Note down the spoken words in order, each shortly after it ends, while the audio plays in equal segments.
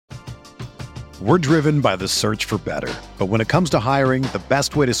We're driven by the search for better. But when it comes to hiring, the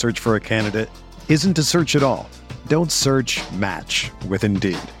best way to search for a candidate isn't to search at all. Don't search, match with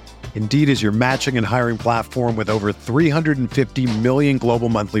Indeed. Indeed is your matching and hiring platform with over 350 million global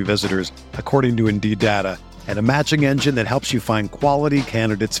monthly visitors, according to Indeed data, and a matching engine that helps you find quality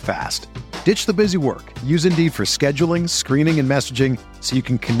candidates fast. Ditch the busy work. Use Indeed for scheduling, screening, and messaging so you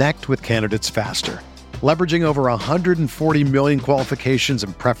can connect with candidates faster. Leveraging over 140 million qualifications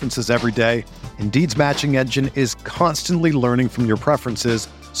and preferences every day, Indeed's matching engine is constantly learning from your preferences,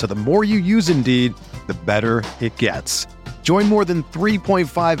 so the more you use Indeed, the better it gets. Join more than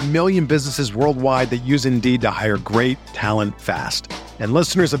 3.5 million businesses worldwide that use Indeed to hire great talent fast. And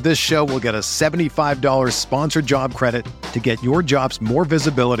listeners of this show will get a $75 sponsored job credit to get your jobs more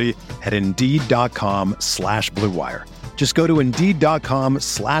visibility at Indeed.com/Blue Wire. Just go to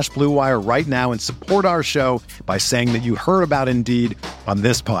Indeed.com/Blue Wire right now and support our show by saying that you heard about Indeed on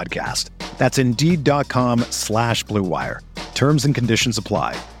this podcast. That's Indeed.com/Blue Wire. Terms and conditions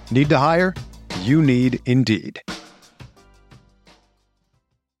apply. Need to hire? You need Indeed.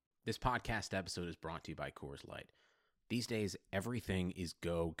 This podcast episode is brought to you by Coors Light. These days, everything is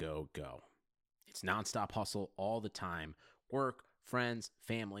go, go, go. It's nonstop hustle all the time. Work, friends,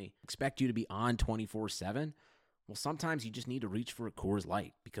 family, expect you to be on 24/7. Well, sometimes you just need to reach for a Coors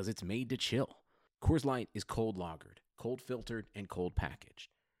Light because it's made to chill. Coors Light is cold lagered, cold filtered, and cold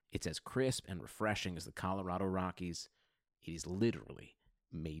packaged. It's as crisp and refreshing as the Colorado Rockies. It is literally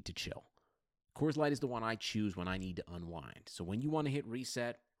made to chill. Coors Light is the one I choose when I need to unwind. So when you want to hit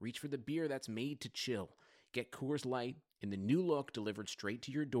reset, reach for the beer that's made to chill. Get Coors Light in the new look delivered straight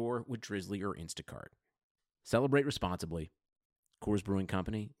to your door with Drizzly or Instacart. Celebrate responsibly. Coors Brewing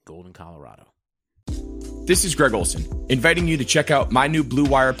Company, Golden, Colorado. This is Greg Olson, inviting you to check out my new Blue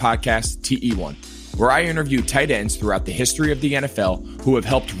Wire podcast, TE1, where I interview tight ends throughout the history of the NFL who have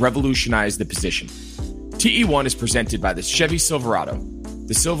helped revolutionize the position. TE1 is presented by the Chevy Silverado.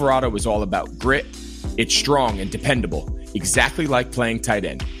 The Silverado is all about grit. It's strong and dependable, exactly like playing tight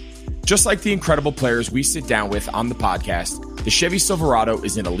end. Just like the incredible players we sit down with on the podcast, the Chevy Silverado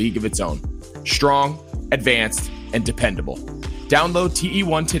is in a league of its own. Strong, advanced, and dependable. Download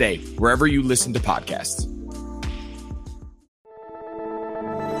TE1 today, wherever you listen to podcasts.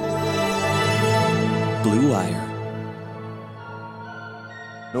 Blue Wire.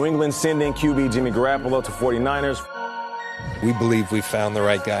 New England sending QB Jimmy Garoppolo to 49ers. We believe we found the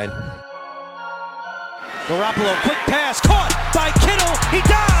right guy. Garoppolo, quick pass, caught by Kittle. He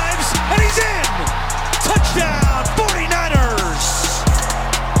dives, and he's in. Touchdown, 49ers.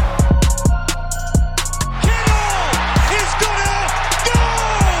 Kittle is gonna go.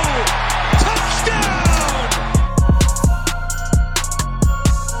 Touchdown.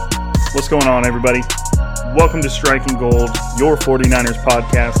 What's going on, everybody? Welcome to Striking Gold, your 49ers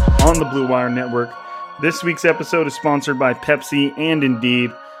podcast on the Blue Wire Network. This week's episode is sponsored by Pepsi and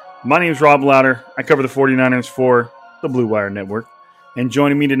Indeed. My name is Rob Lauder. I cover the 49ers for the Blue Wire Network. And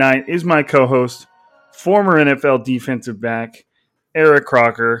joining me tonight is my co-host, former NFL defensive back, Eric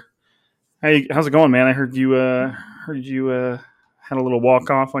Crocker. Hey, how's it going, man? I heard you had a little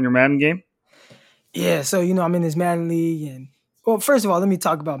walk-off on your Madden game. Yeah, so, I'm in this Madden league. And, well, first of all, let me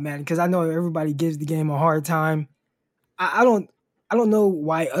talk about Madden because I know everybody gives the game a hard time. I don't know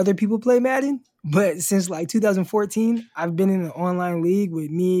why other people play Madden. But since like 2014, I've been in an online league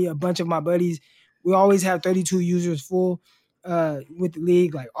with me, a bunch of my buddies. We always have 32 users full with the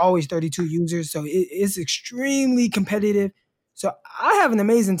league, like always 32 users. So it's extremely competitive. So I have an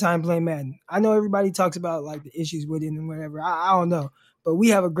amazing time playing Madden. I know everybody talks about like the issues with it and whatever. I don't know, but we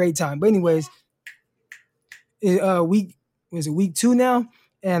have a great time. But anyways, week 2 now,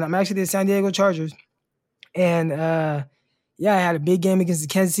 and I'm actually the San Diego Chargers. And yeah, I had a big game against the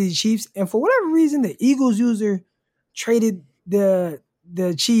Kansas City Chiefs. And for whatever reason, the Eagles user traded the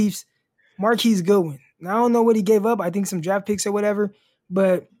Chiefs Marquise Goodwin. Now, I don't know what he gave up. I think some draft picks or whatever.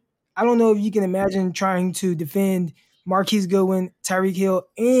 But I don't know if you can imagine trying to defend Marquise Goodwin, Tyreek Hill,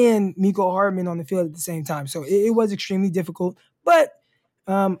 and Mecole Hardman on the field at the same time. So it was extremely difficult. But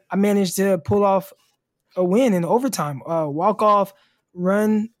I managed to pull off a win in overtime. Walk-off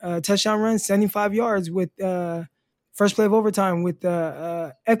run, touchdown run, 75 yards with first play of overtime with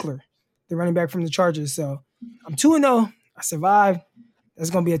Eckler, the running back from the Chargers. So I'm 2-0. I survived. That's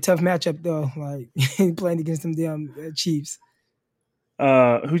going to be a tough matchup, though, like playing against them damn Chiefs.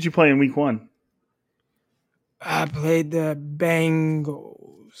 Who'd you play in week 1? I played the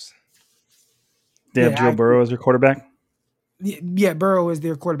Bengals. They have Joe Burrow as your quarterback? Yeah, Burrow is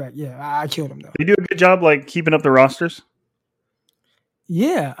their quarterback. Yeah, I killed him, though. They do a good job, like, keeping up the rosters?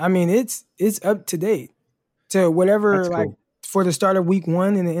 Yeah, I mean, it's up to date. To whatever, like, for the start of week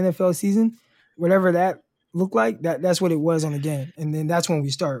 1 in the NFL season, whatever that looked like, that's what it was on the game. And then that's when we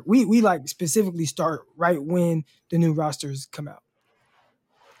start. We like specifically start right when the new rosters come out.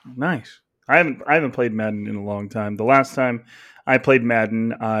 Nice. I haven't played Madden in a long time. The last time I played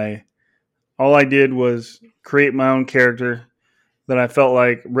Madden, all I did was create my own character that I felt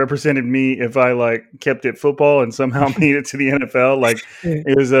like represented me if I like kept it football and somehow made it to the NFL. Like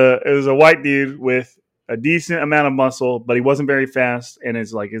it was a white dude with a decent amount of muscle, but he wasn't very fast, and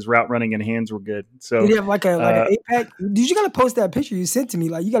his route running and hands were good. So did he have like an 8-pack? Did you gotta post that picture you sent to me?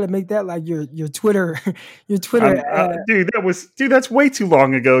 Like you gotta make that like your Twitter dude, that's way too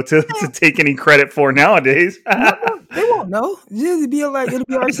long ago to take any credit for nowadays. They won't know. It'll be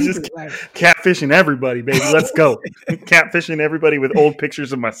our secret. Just catfishing everybody, baby. Let's go. Catfishing everybody with old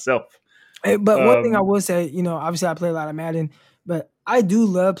pictures of myself. But one thing I will say, obviously I play a lot of Madden, but I do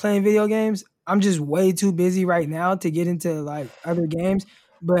love playing video games. I'm just way too busy right now to get into like other games.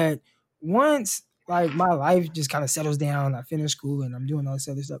 But once like my life just kind of settles down, I finish school and I'm doing all this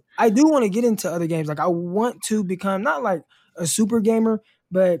other stuff, I do want to get into other games. Like I want to become not like a super gamer,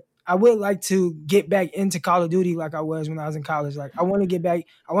 but I would like to get back into Call of Duty like I was when I was in college. Like I want to get back.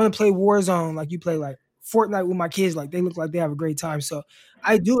 I want to play Warzone like you play like Fortnite with my kids. Like they look like they have a great time. So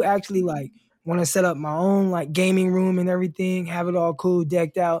I do actually like want to set up my own like gaming room and everything, have it all cool,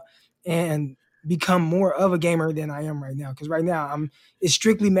 decked out, and become more of a gamer than I am right now. Because right now it's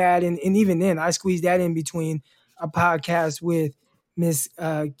strictly Madden, and even then I squeeze that in between a podcast with Miss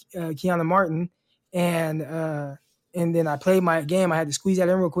Kiana Martin, and then I played my game. I had to squeeze that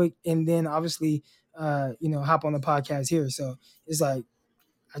in real quick, and then obviously hop on the podcast here. So it's like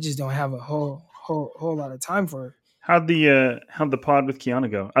I just don't have a whole lot of time for it. How'd the pod with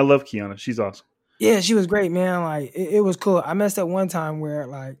Kiana go? I love Kiana. She's awesome. Yeah, she was great, man. Like it was cool. I messed up one time where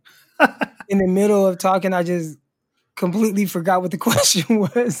like in the middle of talking, I just completely forgot what the question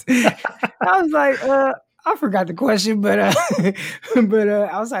was. I was like, I forgot the question, but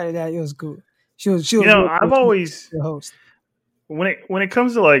outside of that, it was cool. She was. I've always the host. When it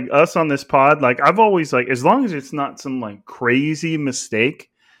comes to like us on this pod, like I've always like, as long as it's not some like crazy mistake,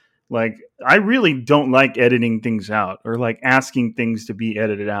 like I really don't like editing things out or like asking things to be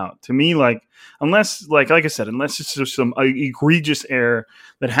edited out. To me, like unless like I said, unless it's just some egregious error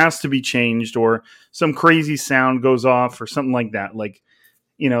that has to be changed or some crazy sound goes off or something like that. Like,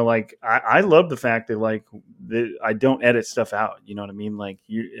 like I love the fact that like I don't edit stuff out. You know what I mean? Like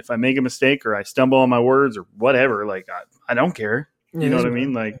if I make a mistake or I stumble on my words or whatever, like I don't care. You know what I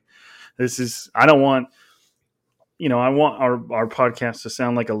mean? Like I don't want, I want our podcast to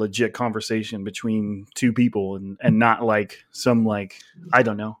sound like a legit conversation between two people and not like some like, I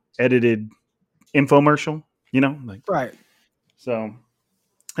don't know, edited infomercial, like right. So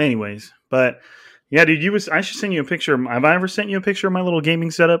anyways, but yeah, dude, I should send you a picture. Have I ever sent you a picture of my little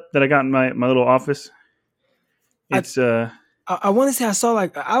gaming setup that I got in my little office? It's I want to say I saw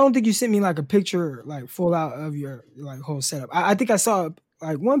like, I don't think you sent me like a picture like full out of your like whole setup. I think I saw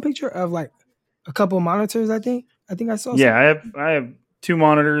like one picture of like a couple of monitors. I think I saw. Yeah, I have two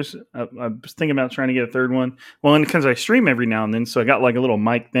monitors. I was thinking about trying to get a third one. Well, and because I stream every now and then, so I got like a little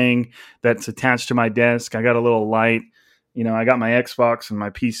mic thing that's attached to my desk. I got a little light. I got my Xbox and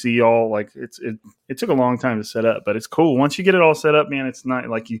my PC all like it took a long time to set up, but it's cool. Once you get it all set up, man, it's not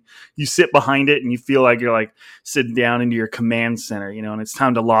like you sit behind it and you feel like you're like sitting down into your command center, and it's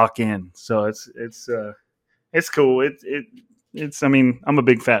time to lock in. So it's cool. It's I mean, I'm a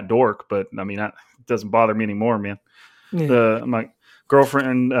big fat dork, but I mean, it doesn't bother me anymore, man. Yeah. My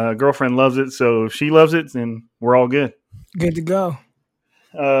girlfriend loves it, so if she loves it, then we're all good. Good to go.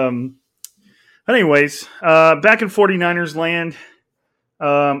 Anyways, back in 49ers land,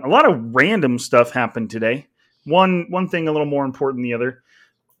 a lot of random stuff happened today. One thing a little more important than the other.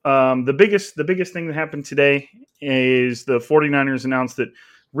 The biggest thing that happened today is the 49ers announced that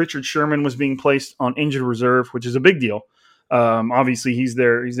Richard Sherman was being placed on injured reserve, which is a big deal. Obviously, he's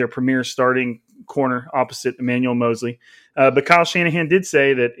their premier starting corner opposite Emmanuel Moseley. But Kyle Shanahan did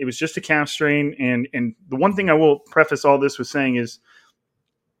say that it was just a calf strain. And the one thing I will preface all this with saying is,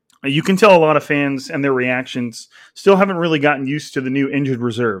 you can tell a lot of fans and their reactions still haven't really gotten used to the new injured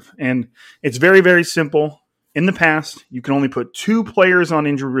reserve. And it's very, very simple. In the past, you can only put 2 players on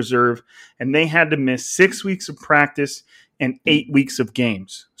injured reserve, and they had to miss 6 weeks of practice and 8 weeks of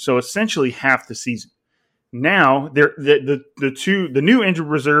games. So essentially half the season. Now, the new injured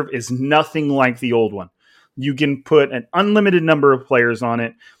reserve is nothing like the old one. You can put an unlimited number of players on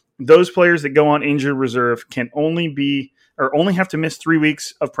it. Those players that go on injured reserve can only have to miss 3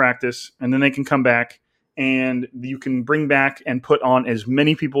 weeks of practice, and then they can come back, and you can bring back and put on as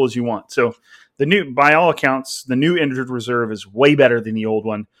many people as you want. So by all accounts, the new injured reserve is way better than the old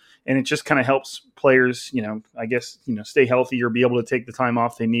one. And it just kind of helps players, stay healthy or be able to take the time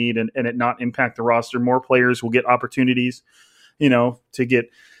off they need and it not impact the roster. More players will get opportunities, to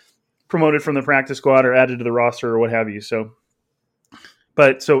get promoted from the practice squad or added to the roster or what have you.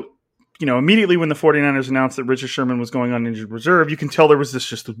 Immediately when the 49ers announced that Richard Sherman was going on injured reserve, you can tell there was this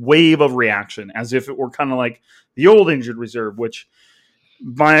just wave of reaction as if it were kind of like the old injured reserve, which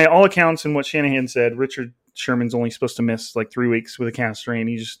by all accounts and what Shanahan said, Richard Sherman's only supposed to miss like 3 weeks with a calf strain.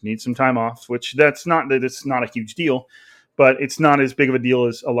 He just needs some time off, which it's not a huge deal, but it's not as big of a deal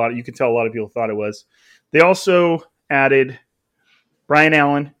as you can tell a lot of people thought it was. They also added Brian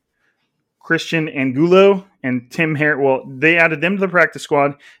Allen, Christian Angulo, and Tim Harris. Well, they added them to the practice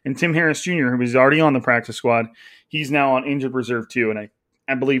squad, and Tim Harris Jr., who was already on the practice squad, he's now on injured reserve too. And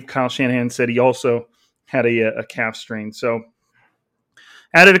I believe Kyle Shanahan said he also had a calf strain. So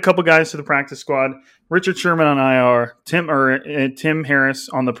added a couple guys to the practice squad. Richard Sherman on IR, Tim Harris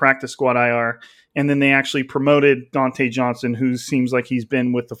on the practice squad IR, and then they actually promoted Dante Johnson, who seems like he's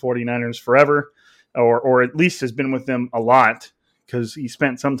been with the 49ers forever, or at least has been with them a lot because he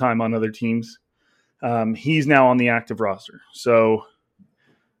spent some time on other teams. He's now on the active roster. So,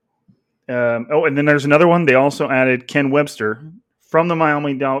 and then there's another one. They also added Ken Webster from the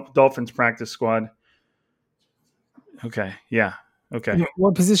Miami Dolphins practice squad. Okay, yeah. Okay.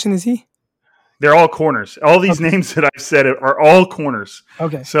 What position is he? They're all corners. All these names that I've said are all corners.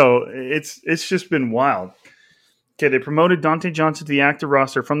 Okay. So it's just been wild. Okay, they promoted Dante Johnson to the active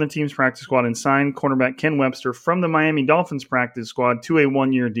roster from the team's practice squad and signed cornerback Ken Webster from the Miami Dolphins practice squad to a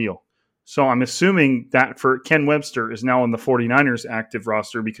 1-year deal. So I'm assuming that for Ken Webster is now on the 49ers active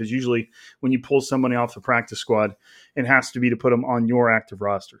roster because usually when you pull somebody off the practice squad, it has to be to put them on your active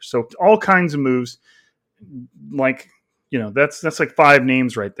roster. So all kinds of moves like – that's like 5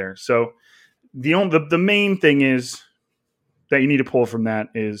 names right there. So the main thing is that you need to pull from that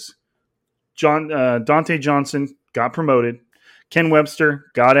is Dante Johnson got promoted, Ken Webster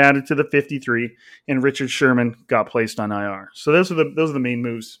got added to the 53, and Richard Sherman got placed on IR. So those are the main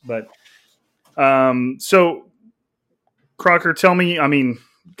moves. But so Crocker, tell me,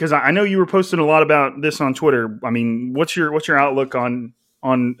 because I know you were posting a lot about this on Twitter. What's your outlook on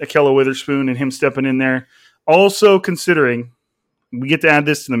Ahkello Witherspoon and him stepping in there? Also considering, we get to add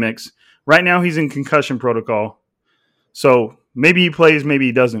this to the mix. Right now he's in concussion protocol. So maybe he plays, maybe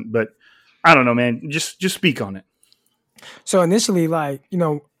he doesn't. But I don't know, man. Just speak on it. So initially,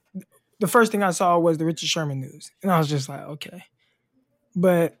 the first thing I saw was the Richard Sherman news. And I was just like, okay.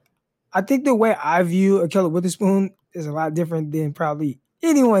 But I think the way I view Ahkello Witherspoon is a lot different than probably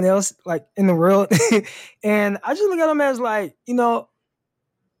anyone else in the world. And I just look at him as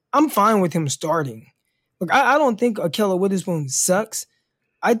I'm fine with him starting. Look, I don't think Ahkello Witherspoon sucks.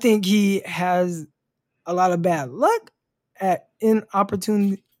 I think he has a lot of bad luck at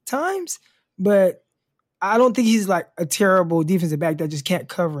inopportune times, but I don't think he's like a terrible defensive back that just can't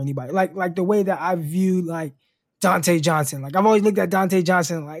cover anybody. Like the way that I view Dante Johnson. I've always looked at Dante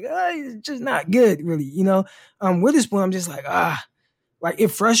Johnson he's just not good, really. Witherspoon, I'm just it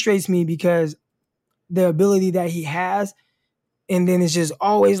frustrates me because the ability that he has. And then it's just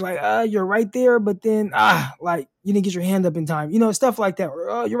always you're right there, but then, you didn't get your hand up in time. Stuff like that.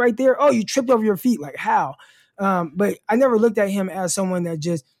 Or, you're right there. Oh, you tripped over your feet. How? But I never looked at him as someone that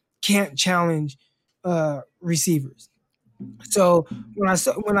just can't challenge receivers. So when I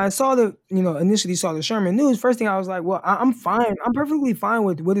saw initially saw the Sherman news, first thing I was like, well, I'm fine. I'm perfectly fine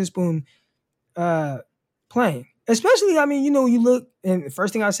with Witherspoon playing. Especially, you look, and the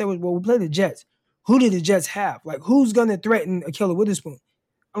first thing I said was, well, we play the Jets. Who do the Jets have? Who's going to threaten Ahkello Witherspoon?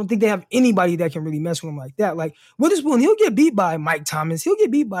 I don't think they have anybody that can really mess with him like that. Witherspoon, he'll get beat by Mike Thomas. He'll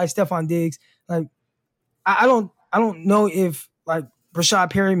get beat by Stephon Diggs. I don't know if Rashad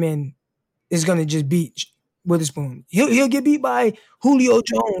Perryman is going to just beat Witherspoon. He'll get beat by Julio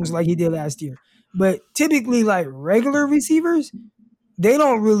Jones like he did last year. But typically, regular receivers, they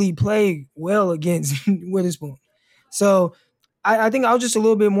don't really play well against Witherspoon. So I think I was just a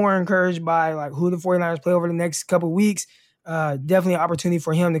little bit more encouraged by who the 49ers play over the next couple of weeks. Definitely an opportunity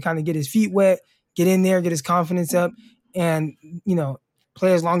for him to kind of get his feet wet, get in there, get his confidence up, and,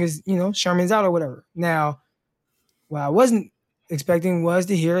 play as long as, Sherman's out or whatever. Now, what I wasn't expecting was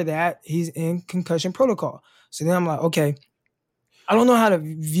to hear that he's in concussion protocol. So then I'm like, okay, I don't know how to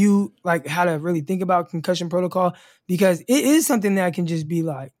view, how to really think about concussion protocol because it is something that can just be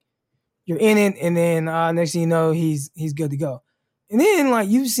you're in it and then next thing you know, he's good to go. And then,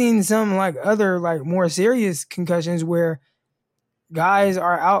 you've seen some, other, more serious concussions where guys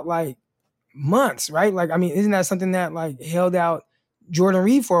are out, months, right? Isn't that something that, held out Jordan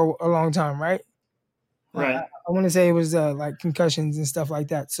Reed for a long time, right? Right. I want to say it was like concussions and stuff like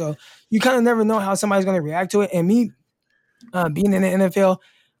that. So you kind of never know how somebody's going to react to it. And me being in the NFL,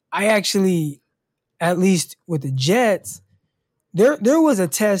 I actually, at least with the Jets, there was a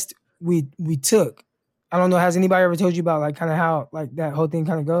test we took. I don't know. Has anybody ever told you about like kind of how like that whole thing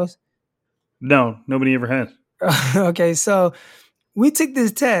kind of goes? No, nobody ever has. Okay, so we took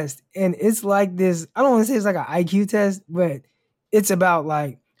this test, and it's like this. I don't want to say it's like an IQ test, but it's about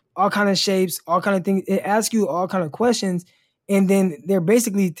like all kind of shapes, all kind of things. It asks you all kind of questions, and then they're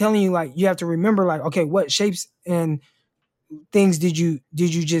basically telling you like you have to remember like, okay, what shapes and things did you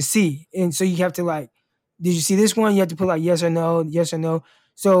just see? And so you have to like, did you see this one? You have to put like yes or no, yes or no.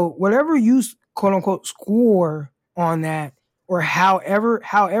 So whatever you quote unquote score on that, or however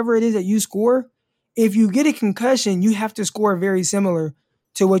it is that you score, if you get a concussion, you have to score very similar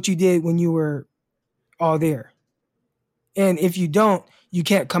to what you did when you were all there. And if you don't, you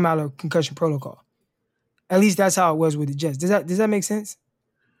can't come out of concussion protocol. At least that's how it was with the Jets. Does that make sense?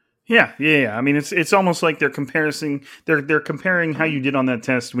 Yeah. I mean, it's almost like they're comparing how you did on that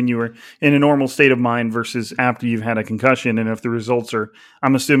test when you were in a normal state of mind versus after you've had a concussion. And if the results are,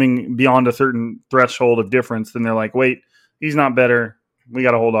 I'm assuming, beyond a certain threshold of difference, then they're like, wait, he's not better. We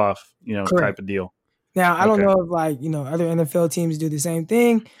got to hold off, Correct. Type of deal. Now, I don't know if like, other NFL teams do the same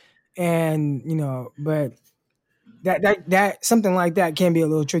thing, and, but that something like that can be a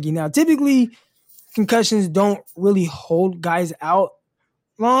little tricky. Now, typically concussions don't really hold guys out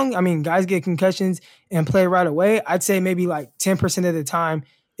long. I mean, guys get concussions and play right away. I'd say maybe like 10% of the time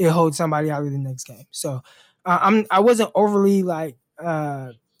it holds somebody out of the next game. So I wasn't overly like,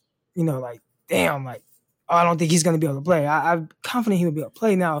 like, damn, like, oh, I don't think he's going to be able to play. I'm confident he will be able to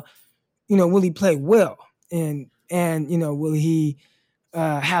play. Now, will he play well? And will he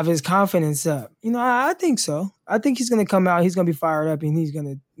have his confidence up? I think so. I think he's going to come out. He's going to be fired up, and he's going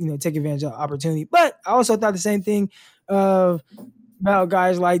to, take advantage of the opportunity. But I also thought the same thing about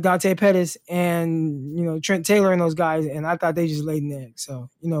guys like Dante Pettis and, Trent Taylor and those guys, and I thought they just laid an egg. So,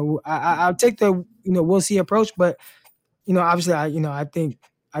 I'll take the, we'll see approach, but, obviously, I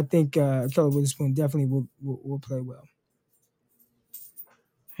think Keller Witherspoon definitely will play well.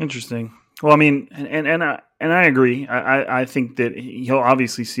 Interesting. Well, I mean, and I agree. I think that he'll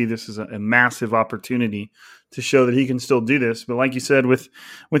obviously see this as a massive opportunity to show that he can still do this. But like you said, with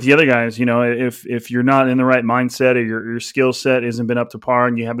the other guys, if you're not in the right mindset, or your skill set hasn't been up to par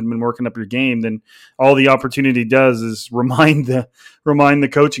and you haven't been working up your game, then all the opportunity does is remind the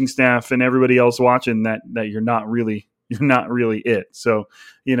coaching staff and everybody else watching that you're not really it. So,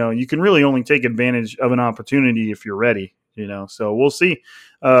 you can really only take advantage of an opportunity if you're ready. So we'll see.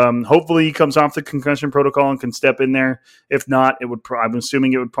 Hopefully he comes off the concussion protocol and can step in there. If not, I'm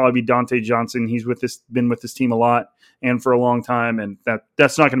assuming it would probably be Dante Johnson. He's been with this team a lot and for a long time, and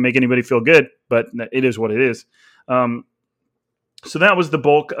that's not going to make anybody feel good, but it is what it is. So that was the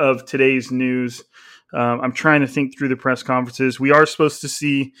bulk of today's news. I'm trying to think through the press conferences. We are supposed to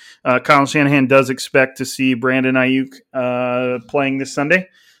see Kyle Shanahan does expect to see Brandon Ayuk playing this Sunday.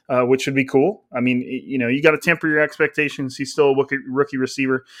 Which would be cool. I mean, you got to temper your expectations. He's still a rookie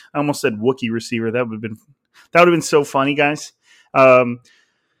receiver. I almost said Wookiee receiver. That would have been so funny, guys.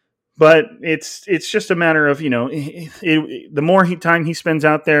 But it's just a matter of the more time he spends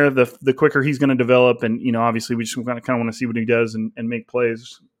out there, the quicker he's going to develop. And obviously, we just kind of want to see what he does and make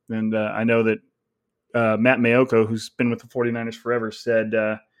plays. And I know that Matt Mayoko, who's been with the 49ers forever, said.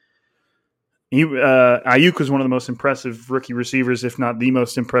 Ayuk was one of the most impressive rookie receivers, if not the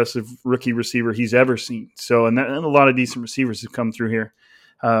most impressive rookie receiver he's ever seen. So, and a lot of decent receivers have come through here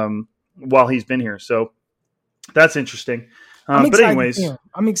while he's been here. So that's interesting. But anyways,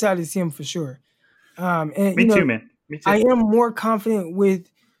 I'm excited to see him for sure. And me too, man. Me too. I am more confident with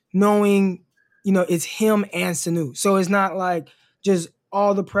knowing, it's him and Sanu. So it's not like just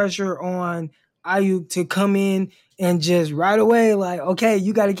all the pressure on Ayuk to come in and just right away, like, okay,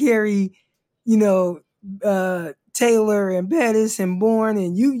 you got to carry Taylor and Bettis and Bourne,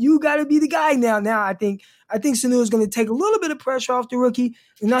 and you got to be the guy now. Now I think Sanu is going to take a little bit of pressure off the rookie,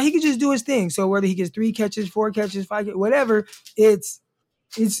 and now he can just do his thing. So whether he gets 3 catches, 4 catches, 5 catches, whatever, it's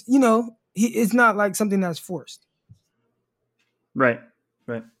not like something that's forced. Right.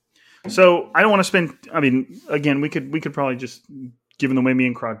 So I don't want to spend. I mean, again, we could probably just. Given the way me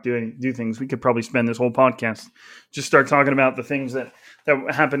and Croc do things, we could probably spend this whole podcast just start talking about the things that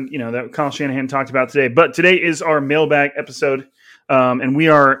happened, that Kyle Shanahan talked about today. But today is our mailbag episode, and we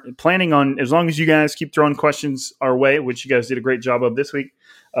are planning on, as long as you guys keep throwing questions our way, which you guys did a great job of this week,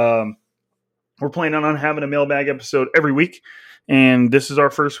 we're planning on having a mailbag episode every week. And this is our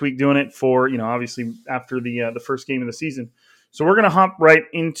first week doing it for, obviously after the first game of the season. So we're going to hop right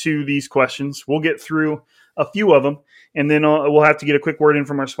into these questions. We'll get through a few of them, and then we'll have to get a quick word in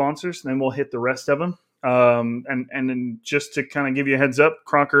from our sponsors, and then we'll hit the rest of them. And then just to kind of give you a heads up,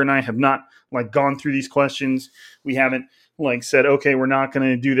 Crocker and I have not gone through these questions. We haven't said, okay, we're not going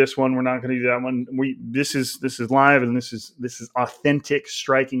to do this one, we're not going to do that one. This is live, and this is authentic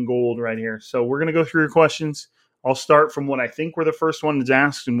striking gold right here. So we're going to go through your questions. I'll start from what I think were the first ones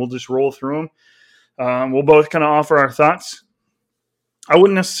asked, and we'll just roll through them. We'll both kind of offer our thoughts. I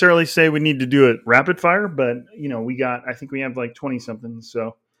wouldn't necessarily say we need to do it rapid fire, but I think we have 20 something.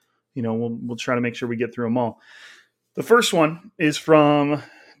 So, we'll try to make sure we get through them all. The first one is from a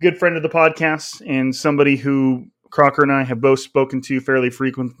good friend of the podcast and somebody who Crocker and I have both spoken to fairly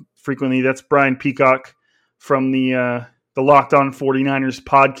frequently. That's Brian Peacock from the Locked On 49ers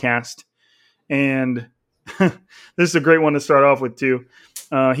podcast. And this is a great one to start off with too.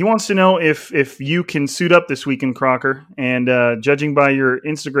 He wants to know if you can suit up this weekend, Crocker. And judging by your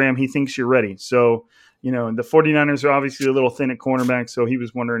Instagram, he thinks you're ready. So, the 49ers are obviously a little thin at cornerback, so he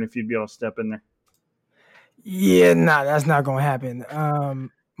was wondering if you'd be able to step in there. Yeah, that's not going to happen.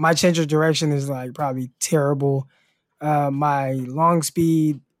 My change of direction is probably terrible. My long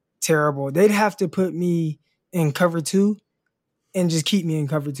speed, terrible. They'd have to put me in cover 2 and just keep me in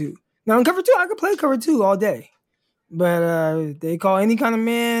cover 2. Now, in cover 2, I could play cover 2 all day. But if they call any kind of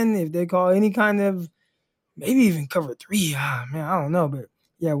man, if they call any kind of, maybe even cover 3, I don't know. But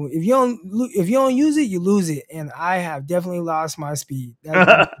yeah, if you don't use it, you lose it. And I have definitely lost my speed.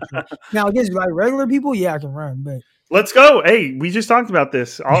 Now against regular people, yeah, I can run. But let's go. Hey, we just talked about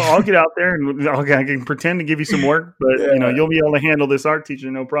this. I'll get out there and I can pretend to give you some work, but you'll be able to handle this art teacher,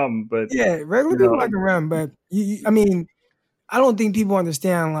 no problem. But yeah, regular people I can run. But I don't think people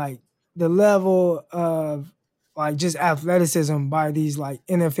understand the level of just athleticism by these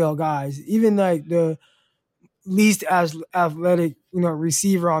NFL guys. Even the least as athletic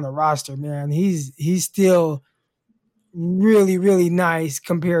receiver on the roster, man, he's still really, really nice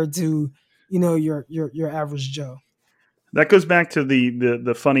compared to your average Joe. That goes back to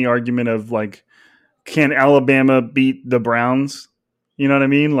the funny argument of can Alabama beat the Browns? You know what I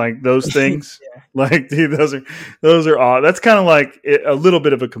mean? Those things. Yeah. Dude, those are odd. That's kind of a little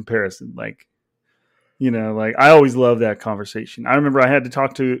bit of a comparison. I always love that conversation. I remember I had to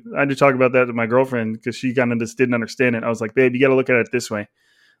talk about that to my girlfriend because she kind of just didn't understand it. I was like, babe, you got to look at it this way.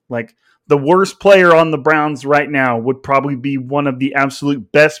 The worst player on the Browns right now would probably be one of the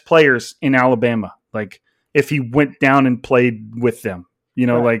absolute best players in Alabama. If he went down and played with them,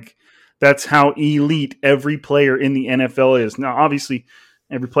 right. That's how elite every player in the NFL is. Now, obviously,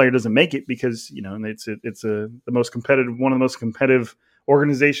 every player doesn't make it because, it's the most competitive, one of the most competitive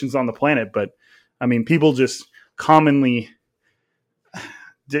organizations on the planet. But people just commonly,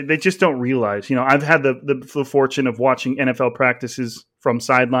 they just don't realize, I've had the fortune of watching NFL practices from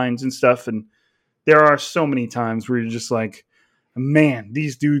sidelines and stuff. And there are so many times where you're just man,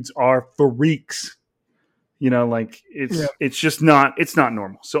 these dudes are freaks. It's just not, it's not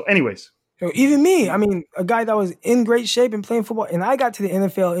normal. So anyways. So even me, a guy that was in great shape and playing football, and I got to the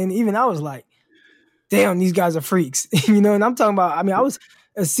NFL and even I was like, damn, these guys are freaks. And I'm talking about, I was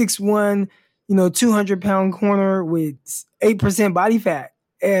a 6'1", 200-pound corner with 8% body fat.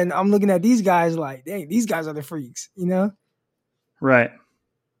 And I'm looking at these guys dang, these guys are the freaks, Right.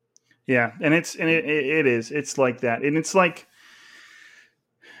 Yeah. And it is. It's like that. And it's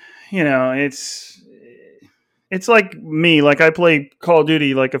it's like me. I play Call of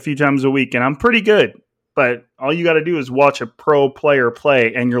Duty a few times a week and I'm pretty good. But all you got to do is watch a pro player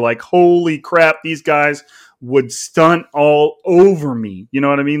play and you're like, holy crap, these guys would stunt all over me. You know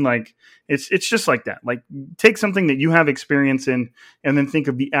what I mean? It's just like that. Take something that you have experience in and then think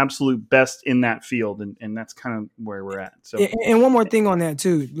of the absolute best in that field. And that's kind of where we're at. So, and one more thing on that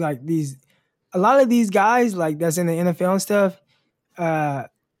too, a lot of these guys that's in the NFL and stuff,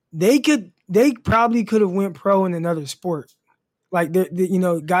 they probably could have went pro in another sport.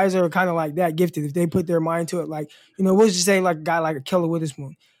 Guys are kind of that gifted if they put their mind to it. We'll just say a guy like a Keller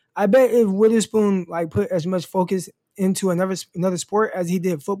Witherspoon. I bet if Witherspoon put as much focus into another sport as he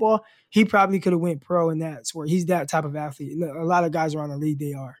did football, he probably could have went pro in that sport. He's that type of athlete. A lot of guys around the league,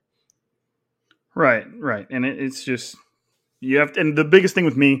 they are. Right. And it's just you have to, and the biggest thing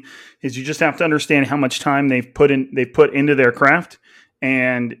with me is you just have to understand how much time they've put into their craft.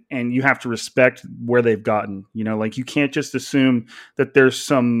 And you have to respect where they've gotten, you can't just assume that there's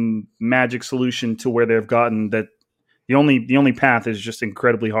some magic solution to where they've gotten. That the only path is just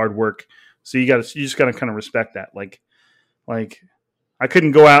incredibly hard work. So you just got to kind of respect that. I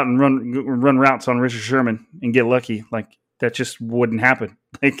couldn't go out and run routes on Richard Sherman and get lucky. that just wouldn't happen.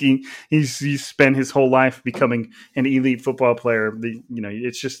 Like he's spent his whole life becoming an elite football player.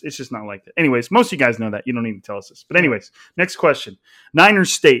 It's just not like that. Anyways, most of you guys know that. You don't need to tell us this. But anyways, next question.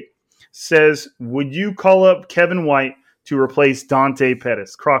 Niners State says, would you call up Kevin White to replace Dante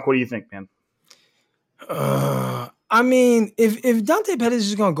Pettis? Croc, what do you think, man? I mean, if Dante Pettis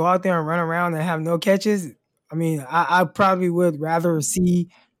is going to go out there and run around and have no catches, I mean, I probably would rather see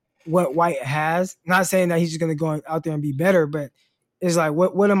what White has. Not saying that he's just going to go out there and be better, but it's like,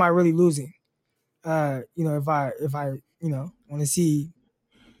 what am I really losing? If I want to see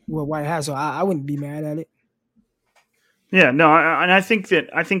what White has, so I wouldn't be mad at it. Yeah, no, and I think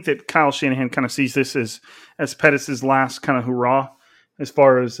that Kyle Shanahan kind of sees this as Pettis' last kind of hurrah as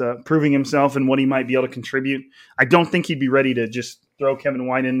far as proving himself and what he might be able to contribute. I don't think he'd be ready to just throw Kevin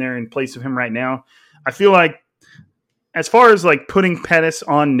White in there in place of him right now. I feel like as far as like putting Pettis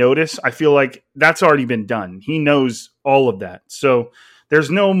on notice, I feel like that's already been done. He knows all of that. So there's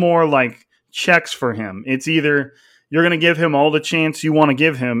no more like checks for him. It's either you're going to give him all the chance you want to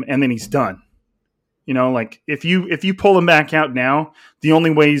give him and then he's done. Like if you pull him back out now, the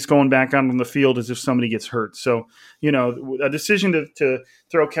only way he's going back out on the field is if somebody gets hurt. So, a decision to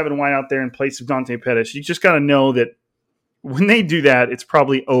throw Kevin White out there in place of Dante Pettis, you just got to know that when they do that, it's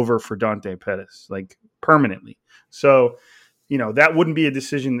probably over for Dante Pettis, like permanently. So, that wouldn't be a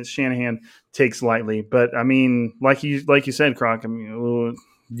decision that Shanahan takes lightly. But I mean, like you said, Croc, I mean,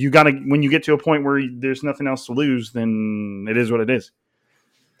 you got to, when you get to a point where there's nothing else to lose, then it is what it is.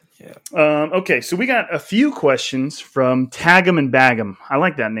 Yeah. Okay, so we got a few questions from Tag'em and Bag'em. I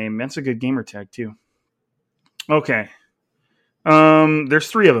like that name. That's a good gamer tag too. Okay. There's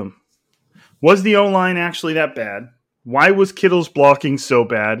 3 of them. Was the O-line actually that bad? Why was Kittle's blocking so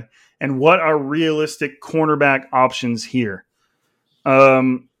bad? And what are realistic cornerback options here?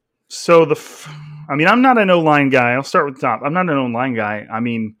 I'm not an O-line guy. I'll start with the top. I'm not an O-line guy. I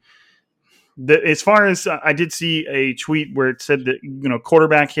mean, as far as I did see a tweet where it said that,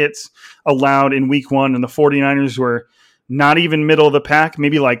 quarterback hits allowed in week 1 and the 49ers were not even middle of the pack,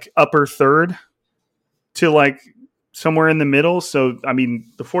 maybe like upper third to like somewhere in the middle. So, I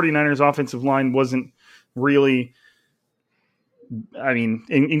mean, the 49ers offensive line wasn't really,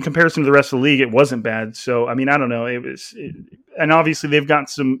 in comparison to the rest of the league, it wasn't bad. So, I mean, I don't know. And obviously they've got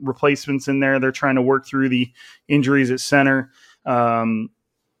some replacements in there. They're trying to work through the injuries at center.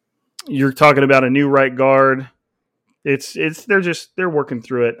 You're talking about a new right guard. They're working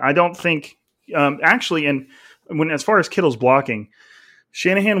through it. I don't think as far as Kittle's blocking,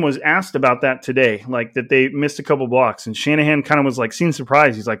 Shanahan was asked about that today, like that they missed a couple blocks, and Shanahan kind of was like seemed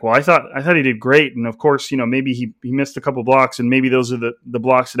surprised. He's like, well, I thought he did great. And of course, maybe he missed a couple blocks and maybe those are the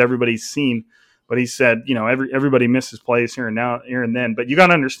blocks that everybody's seen. But he said, everybody misses plays here and then, but you got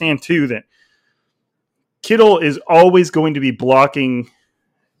to understand too, that Kittle is always going to be blocking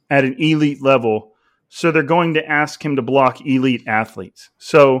at an elite level, so they're going to ask him to block elite athletes.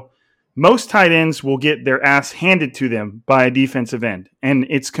 So most tight ends will get their ass handed to them by a defensive end, and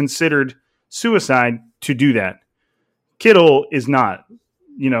it's considered suicide to do that. Kittle is not.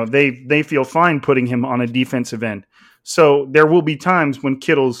 They feel fine putting him on a defensive end. So there will be times when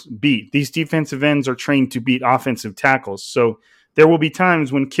Kittle's beat. These defensive ends are trained to beat offensive tackles. So there will be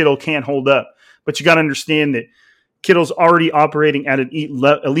times when Kittle can't hold up. But you got to understand that Kittle's already operating at an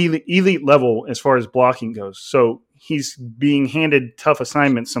elite level as far as blocking goes. So he's being handed tough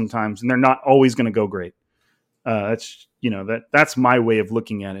assignments sometimes, and they're not always going to go great. That's my way of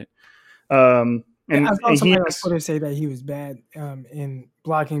looking at it. And I saw somebody on Twitter say that he was bad in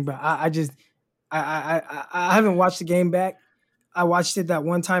blocking, but I haven't watched the game back. I watched it that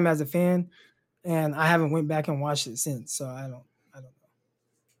one time as a fan, and I haven't went back and watched it since. So I don't know.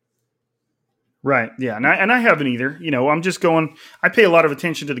 Right. Yeah. And I haven't either. I'm just going, I pay a lot of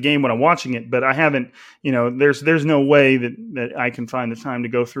attention to the game when I'm watching it, but I haven't, there's no way that I can find the time to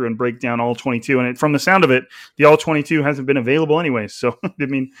go through and break down all 22. And from the sound of it, the all 22 hasn't been available anyway. So,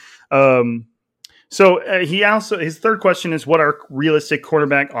 his third question is, what are realistic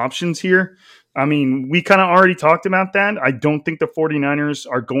quarterback options here? I mean, we kind of already talked about that. I don't think the 49ers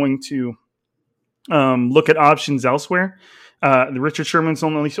are going to look at options elsewhere. The Richard Sherman's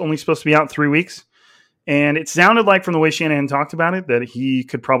only supposed to be out 3 weeks. And it sounded like from the way Shanahan talked about it that he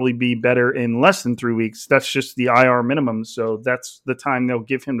could probably be better in less than 3 weeks. That's just the IR minimum. So that's the time they'll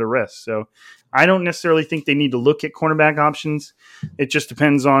give him to rest. So I don't necessarily think they need to look at cornerback options. It just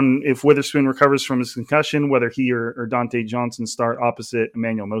depends on if Witherspoon recovers from his concussion, whether he or Dante Johnson start opposite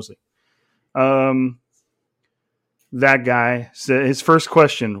Emmanuel Mosley. That guy said his first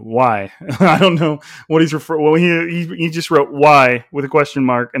question, why? I don't know what he's referring. Well, he just wrote why with a question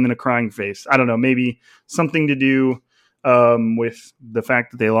mark and then a crying face. I don't know, maybe something to do with the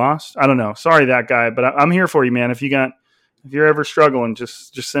fact that they lost. I don't know. Sorry, that guy, but I'm here for you, man. If you're ever struggling,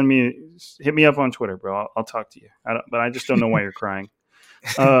 just hit me up on Twitter, bro. I'll talk to you. But I just don't know why you're crying.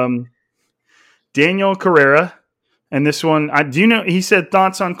 Daniel Carrera, and this one, he said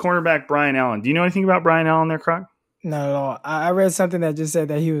thoughts on cornerback Brian Allen. Do you know anything about Brian Allen there, Croc? Not at all. I read something that just said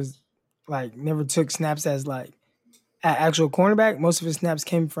that he was like never took snaps as like an actual cornerback. Most of his snaps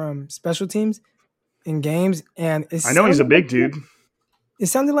came from special teams in games, and I know he's a big dude. It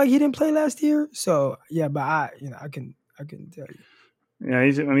sounded like he didn't play last year, so yeah. But I can tell you. Yeah,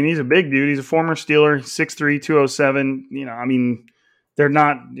 he's a big dude. He's a former Steeler, 6'3", 207. They're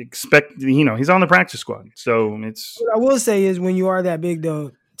not he's on the practice squad, so it's. What I will say is, when you are that big,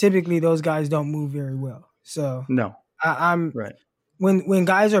 though, typically those guys don't move very well. So no, I'm right. When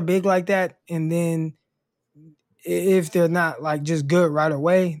guys are big like that, and then if they're not like just good right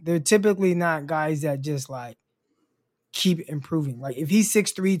away, they're typically not guys that just like keep improving. Like if he's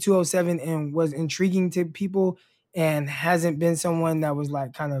 6'3", 207 and was intriguing to people and hasn't been someone that was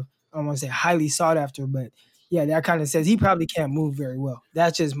like kind of, I don't want to say highly sought after, but yeah, that kind of says he probably can't move very well.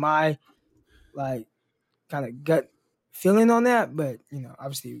 That's just my like kind of gut feeling on that. But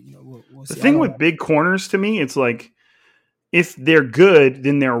obviously, we'll see. The thing with big corners to me, it's like if they're good,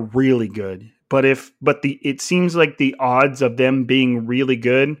 then they're really good. But it seems like the odds of them being really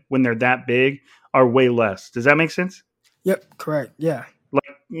good when they're that big are way less. Does that make sense? Yep, correct. Yeah. Like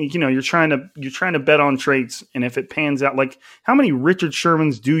you're trying to bet on traits, and if it pans out, like how many Richard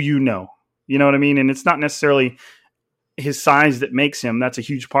Shermans do you know? You know what I mean? And it's not necessarily his size that makes him. That's a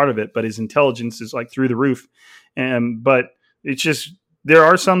huge part of it, but his intelligence is like through the roof. But it's just there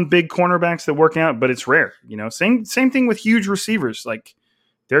are some big cornerbacks that work out, but it's rare. Same thing with huge receivers. Like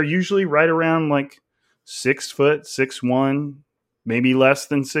they're usually right around like 6 foot, 6'1", maybe less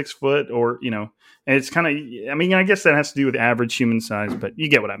than 6 foot, or and it's kind of. I guess that has to do with average human size, but you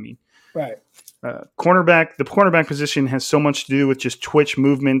get what I mean. Right. The cornerback position has so much to do with just twitch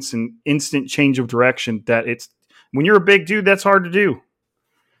movements and instant change of direction that it's when you're a big dude, that's hard to do.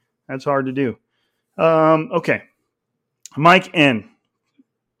 Okay. Mike N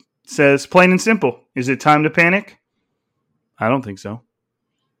says, plain and simple, is it time to panic? I don't think so.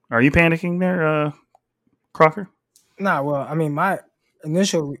 Are you panicking there, Crocker? Nah, well, my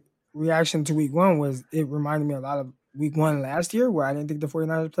initial reaction to week one was it reminded me a lot of week one last year where I didn't think the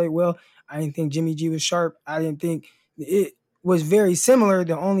 49ers played well. I didn't think Jimmy G was sharp. I didn't think it was very similar.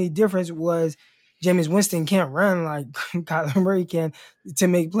 The only difference was Jameis Winston can't run like Kyler Murray can to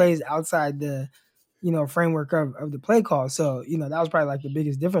make plays outside the, framework of the play call. So, that was probably like the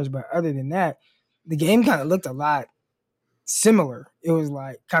biggest difference. But other than that, the game kind of looked a lot similar. It was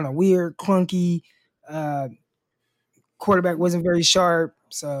like kind of weird, clunky. Quarterback wasn't very sharp.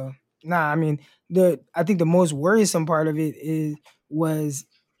 So, I think the most worrisome part of it was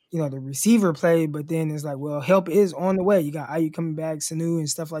the receiver play, but then it's like, well, help is on the way. You got Ayuk coming back, Sanu and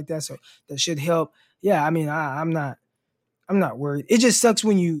stuff like that, so that should help. Yeah, I'm not worried. It just sucks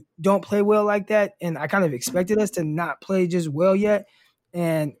when you don't play well like that, and I kind of expected us to not play just well yet,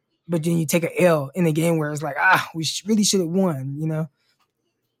 but then you take an L in a game where it's like, we really should have won,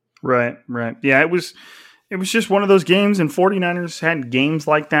 Right. Yeah, it was just one of those games, and 49ers had games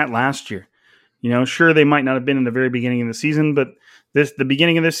like that last year. Sure, they might not have been in the very beginning of the season, but the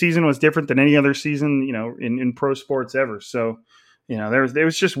beginning of this season was different than any other season, in pro sports ever. So, it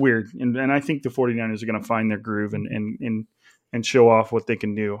was just weird. And I think the 49ers are going to find their groove and show off what they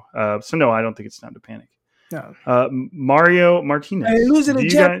can do. So, no, I don't think it's time to panic. No. Mario Martinez. Hey, losing the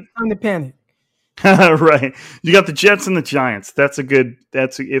Jets, time to panic. Right. You got the Jets and the Giants.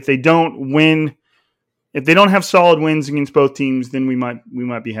 If they don't win, if they don't have solid wins against both teams, then we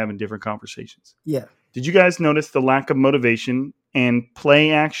might be having different conversations. Yeah. Did you guys notice the lack of motivation and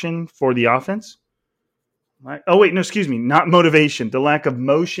play action for the offense? Oh, wait, no, excuse me. Not motivation. The lack of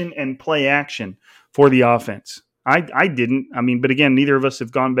motion and play action for the offense. I didn't. But again, neither of us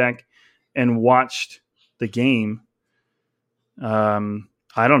have gone back and watched the game.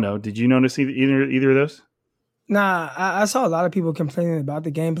 I don't know. Did you notice either of those? Nah, I saw a lot of people complaining about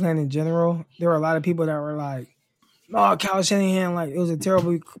the game plan in general. There were a lot of people that were like, "Oh, Kyle Shanahan, like it was a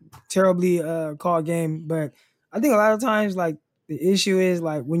terribly called game." But I think a lot of times, like the issue is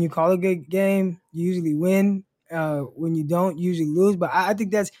like when you call a good game, you usually win. When you don't, you usually lose. But I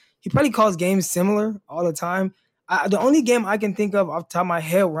think he probably calls games similar all the time. The only game I can think of off the top of my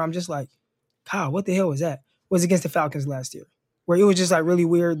head where I'm just like, Kyle, what the hell was that? Was against the Falcons last year, where it was just like really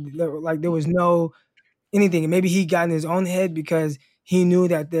weird. Like there was no anything. And maybe he got in his own head because he knew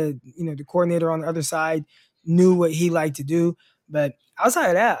that the coordinator on the other side knew what he liked to do. But outside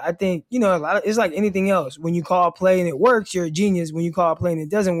of that, I think, a lot of, it's like anything else. When you call a play and it works, you're a genius. When you call a play and it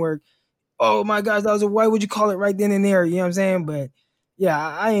doesn't work, oh my gosh, why would you call it right then and there? You know what I'm saying? But yeah,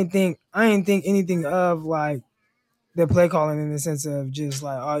 I ain't think anything of like the play calling in the sense of just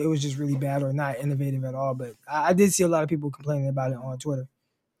like, oh, it was just really bad or not innovative at all. But I did see a lot of people complaining about it on Twitter.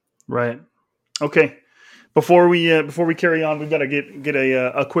 Right. Okay. Before we carry on, we've got to get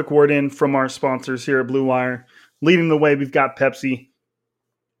a quick word in from our sponsors here at Blue Wire. Leading the way, we've got Pepsi.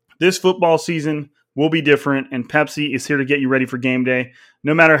 This football season will be different, and Pepsi is here to get you ready for game day,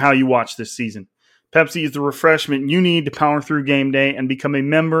 no matter how you watch this season. Pepsi is the refreshment you need to power through game day and become a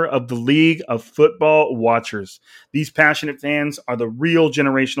member of the League of Football Watchers. These passionate fans are the real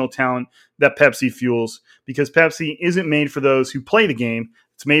generational talent that Pepsi fuels, because Pepsi isn't made for those who play the game.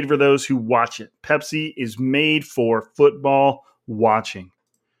 It's made for those who watch it. Pepsi is made for football watching.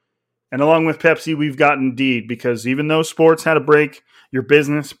 And along with Pepsi, we've got Indeed, because even though sports had a break, your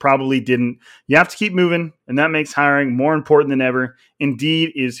business probably didn't. You have to keep moving, and that makes hiring more important than ever.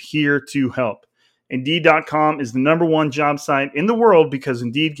 Indeed is here to help. Indeed.com is the #1 job site in the world because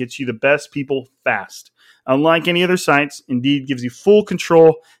Indeed gets you the best people fast. Unlike any other sites, Indeed gives you full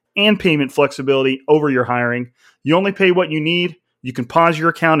control and payment flexibility over your hiring. You only pay what you need. You can pause your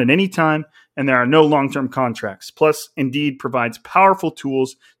account at any time, and there are no long-term contracts. Plus, Indeed provides powerful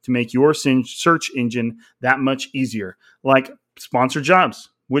tools to make your search engine that much easier, like sponsored jobs,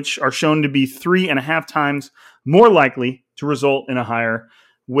 which are shown to be 3.5 times more likely to result in a hire,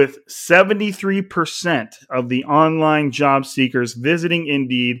 with 73% of the online job seekers visiting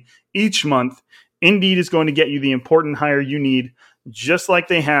Indeed each month. Indeed is going to get you the important hire you need, just like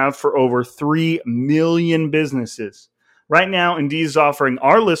they have for over 3 million businesses. Right now, Indeed is offering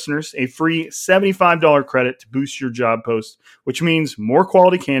our listeners a free $75 credit to boost your job post, which means more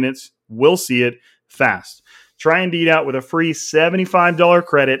quality candidates will see it fast. Try Indeed out with a free $75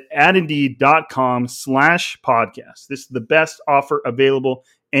 credit at Indeed.com/podcast. This is the best offer available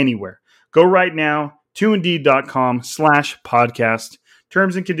anywhere. Go right now to Indeed.com/podcast.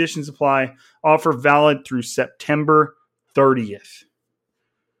 Terms and conditions apply. Offer valid through September 30th.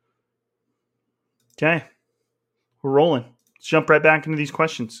 Okay. We're rolling. Let's jump right back into these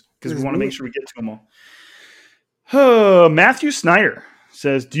questions because we want to make sure we get to them all. Matthew Snyder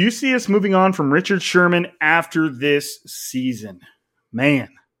says, do you see us moving on from Richard Sherman after this season? Man.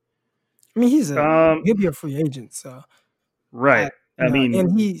 I mean, he'll be a free agent, so. Right.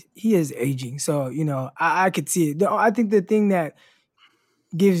 And he is aging, so, I could see it. I think the thing that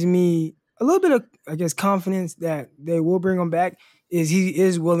gives me a little bit of, I guess, confidence that they will bring him back is he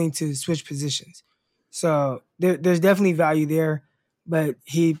is willing to switch positions. So there's definitely value there, but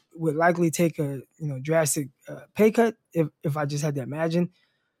he would likely take a drastic pay cut if I just had to imagine.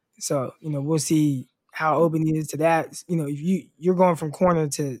 So we'll see how open he is to that. If you're going from corner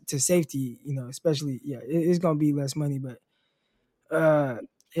to safety, especially it's gonna be less money. But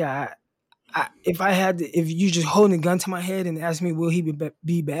if you just holding a gun to my head and ask me will he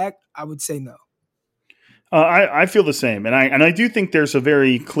be back, I would say no. I feel the same, and I do think there's a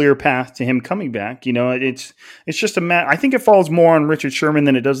very clear path to him coming back. It's just a matter. I think it falls more on Richard Sherman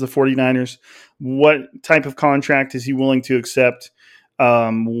than it does the 49ers. What type of contract is he willing to accept?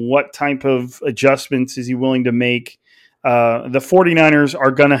 What type of adjustments is he willing to make? The 49ers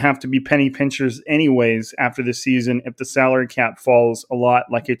are going to have to be penny pinchers anyways after the season if the salary cap falls a lot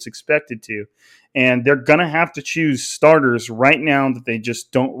like it's expected to, and they're going to have to choose starters right now that they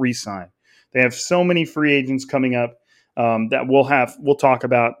just don't re-sign. They have so many free agents coming up that we'll talk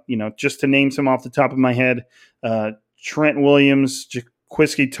about, just to name some off the top of my head, Trent Williams,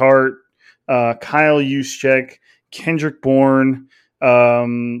 Jaquiski Tart, Kyle Juszczyk, Kendrick Bourne.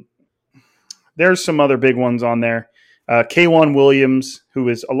 There's some other big ones on there. K'Wan Williams, who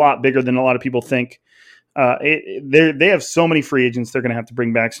is a lot bigger than a lot of people think. They have so many free agents they're going to have to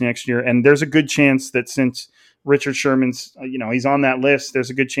bring back next year. And there's a good chance that since Richard Sherman's, he's on that list,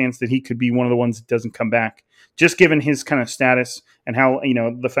 there's a good chance that he could be one of the ones that doesn't come back, just given his kind of status and how,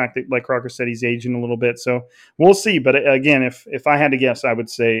 the fact that, like Crocker said, he's aging a little bit. So we'll see. But again, if I had to guess, I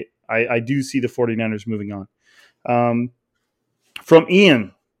would say I do see the 49ers moving on. From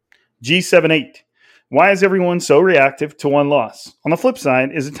Ian, G78, why is everyone so reactive to one loss? On the flip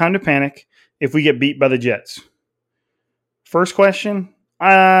side, is it time to panic if we get beat by the Jets? First question.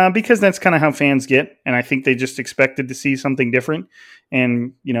 Because that's kind of how fans get, and I think they just expected to see something different.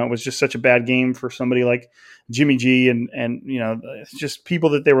 And, it was just such a bad game for somebody like Jimmy G and it's just people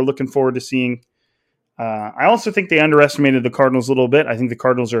that they were looking forward to seeing. I also think they underestimated the Cardinals a little bit. I think the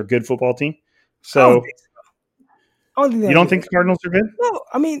Cardinals are a good football team. So you don't think the Cardinals are good? No,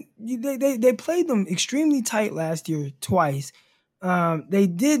 I mean, they played them extremely tight last year twice. They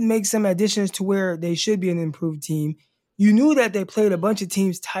did make some additions to where they should be an improved team. You knew that they played a bunch of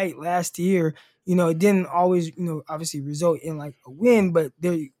teams tight last year. It didn't always, obviously result in like a win, but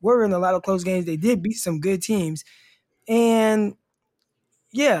they were in a lot of close games. They did beat some good teams. And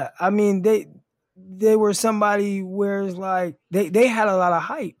yeah, I mean, they were somebody where it's like they had a lot of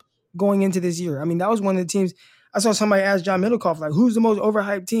hype going into this year. I mean, that was one of the teams. I saw somebody ask John Middlecoff, like, who's the most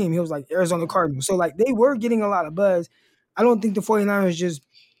overhyped team? He was like, Arizona Cardinals. So, like, they were getting a lot of buzz. I don't think the 49ers just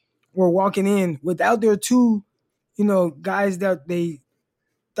were walking in without their two, guys that they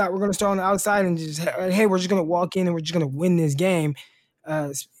thought were going to start on the outside and just, hey, we're just going to walk in and we're just going to win this game.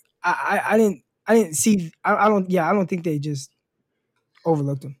 I don't think they just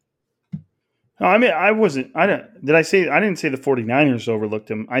overlooked them. No, I mean, I didn't say the 49ers overlooked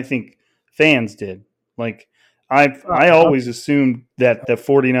them. I think fans did. Like, I always assumed that the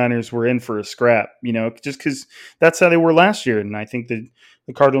 49ers were in for a scrap, just because that's how they were last year. And I think that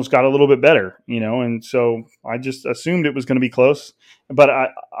the Cardinals got a little bit better, and so I just assumed it was going to be close. But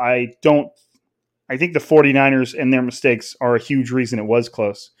I think the 49ers and their mistakes are a huge reason it was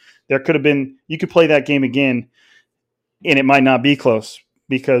close. There could have been, you could play that game again and it might not be close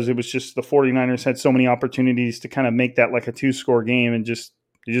because it was just the 49ers had so many opportunities to kind of make that like a 2-score game and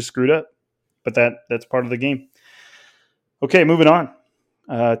they just screwed up. But that's part of the game. Okay, moving on.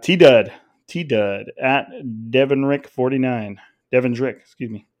 T-Dud at Devonrick49. Devondrick, excuse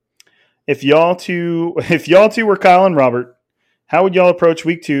me. If y'all two were Kyle and Robert, how would y'all approach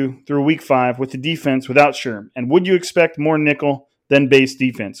week 2 through week 5 with the defense without Sherm? And would you expect more nickel than base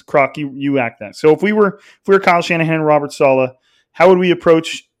defense? Croc, you act that. So if we were Kyle Shanahan and Robert Saleh, how would we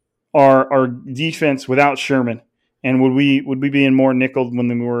approach our defense without Sherman? And would we be in more nickel when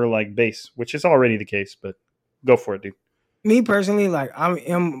we were like base, which is already the case, but go for it, dude. Me personally, like I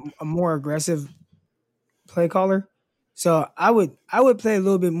am a more aggressive play caller. So I would play a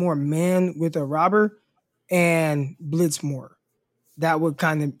little bit more man with a robber and blitz more. That would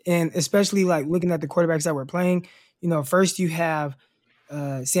kind of, and especially like looking at the quarterbacks that we're playing, first you have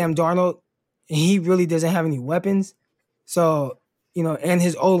Sam Darnold, and he really doesn't have any weapons. So, and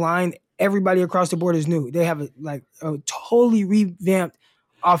his O-line, everybody across the board is new. They have a totally revamped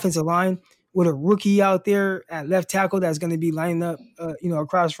offensive line with a rookie out there at left tackle that's going to be lining up,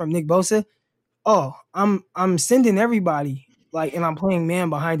 across from Nick Bosa. Oh, I'm sending everybody and I'm playing man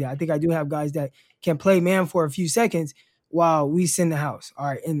behind it. I think I do have guys that can play man for a few seconds while we send the house. All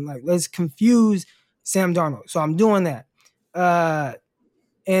right, and let's confuse Sam Darnold. So I'm doing that.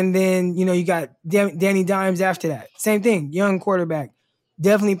 And then you got Danny Dimes after that. Same thing, young quarterback.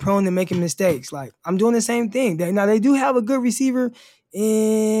 Definitely prone to making mistakes. Like, I'm doing the same thing. They do have a good receiver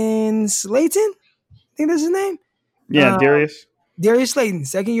in Slayton. I think that's his name. Yeah, Darius Slayton,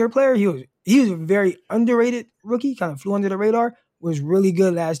 second-year player. He was a very underrated rookie, kind of flew under the radar, was really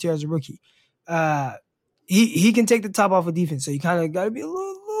good last year as a rookie. He can take the top off of defense, so you kind of got to be a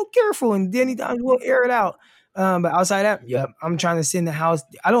little careful, and Danny Dimes will air it out. But outside that, yep, I'm trying to send the house.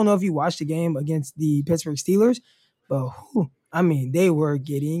 I don't know if you watched the game against the Pittsburgh Steelers, but they were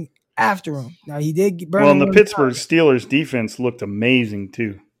getting after him. Now, he did burn. Well, and the Pittsburgh Steelers defense looked amazing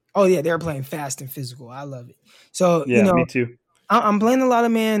too. Oh yeah, they were playing fast and physical. I love it. So yeah, me too. I'm playing a lot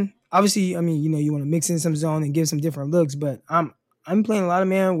of man. Obviously, I mean, you want to mix in some zone and give some different looks, but I'm playing a lot of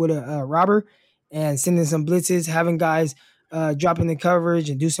man with a robber and sending some blitzes, having guys drop in the coverage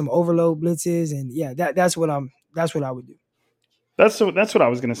and do some overload blitzes, and yeah, that's what I would do. That's what I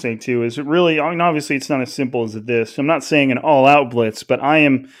was going to say too. Is it really? I mean, obviously, it's not as simple as this. I'm not saying an all-out blitz, but I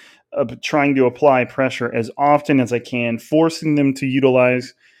am trying to apply pressure as often as I can, forcing them to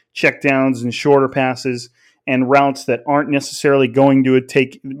utilize checkdowns and shorter passes and routes that aren't necessarily going to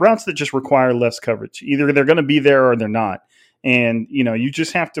routes that just require less coverage. Either they're going to be there or they're not, and you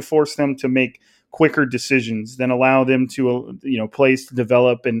just have to force them to make quicker decisions than allow them to plays to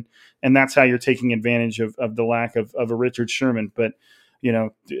develop, and that's how you're taking advantage of the lack of a Richard Sherman. But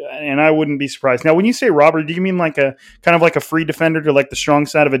and I wouldn't be surprised. Now, when you say robber, do you mean like a kind of like a free defender to like the strong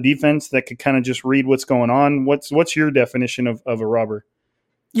side of a defense that could kind of just read what's going on? What's your definition of a robber?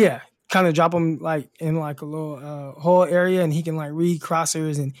 Yeah, kind of drop him like in like a little hole area, and he can like read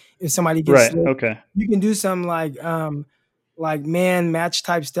crossers, and if somebody gets right, slipped, okay, you can do some like man match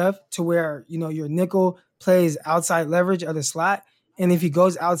type stuff to where your nickel plays outside leverage of the slot, and if he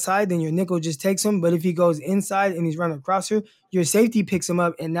goes outside, then your nickel just takes him. But if he goes inside and he's running a crosser, your safety picks him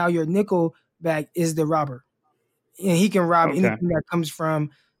up, and now your nickel back is the robber, and he can rob anything that comes from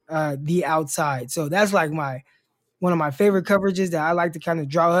the outside. So that's like one of my favorite coverages that I like to kind of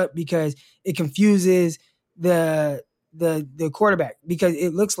draw up because it confuses the quarterback, because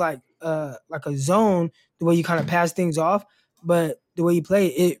it looks like a zone the way you kind of pass things off. but the way you play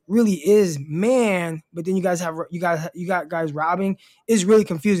it really is man. But then you got guys robbing. It's really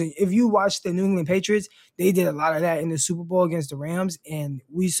confusing. If you watch the New England Patriots, they did a lot of that in the Super Bowl against the Rams, and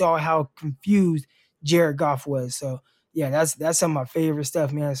we saw how confused Jared Goff was. So yeah, that's some of my favorite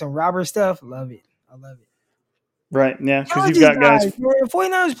stuff, man. Some robber stuff, love it. I love it. Right, yeah, because you've got guys. Man,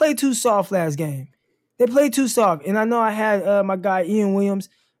 49ers played too soft last game. They played too soft, and I know I had my guy Ian Williams,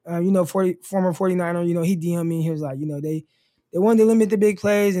 former 49er. He DM'd me. He was like, they wanted to limit the big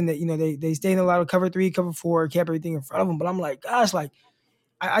plays, and that they stayed in a lot of cover 3, cover 4, kept everything in front of them. But I'm like, gosh, like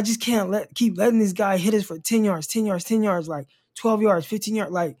I just can't keep letting this guy hit us for 10 yards, 10 yards, 10 yards, like 12 yards, 15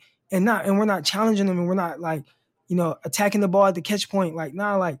 yards, like and we're not challenging them, and we're not like attacking the ball at the catch point, like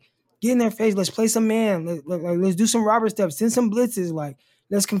like. Get in their face. Let's play some man. Let's do some robber stuff. Send some blitzes. Like,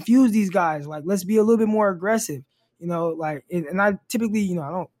 let's confuse these guys. Like, let's be a little bit more aggressive. And I typically, I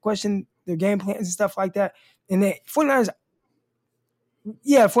don't question their game plans and stuff like that. And the 49ers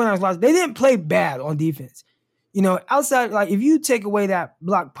lost. They didn't play bad on defense. Outside, like, if you take away that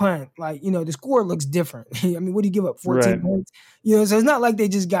block punt, like, the score looks different. I mean, what do you give up? 14 points? So it's not like they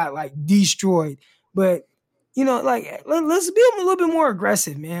just got, like, destroyed. But let's be a little bit more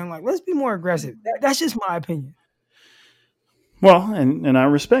aggressive, man. Like, let's be more aggressive. That's just my opinion. Well, and I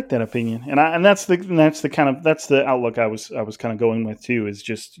respect that opinion, and that's the outlook I was kind of going with too. Is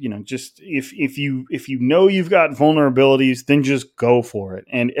just if you you've got vulnerabilities, then just go for it.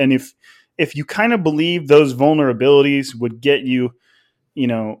 And if you kind of believe those vulnerabilities would get you,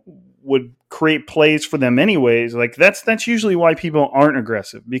 would create plays for them anyways, like that's usually why people aren't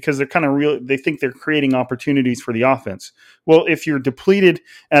aggressive, because they're kind of they think they're creating opportunities for the offense. Well, if you're depleted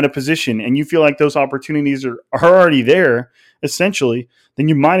at a position and you feel like those opportunities are already there, essentially, then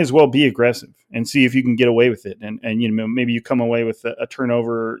you might as well be aggressive and see if you can get away with it. And maybe you come away with a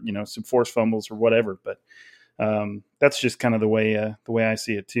turnover, some forced fumbles or whatever. But that's just kind of the way I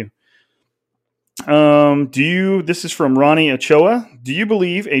see it too. This is from Ronnie Ochoa. Do you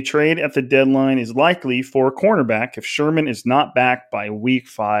believe a trade at the deadline is likely for a cornerback if Sherman is not back by week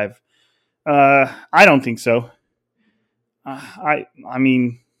 5? I don't think so. I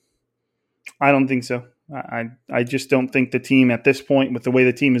don't think so. I just don't think the team at this point, with the way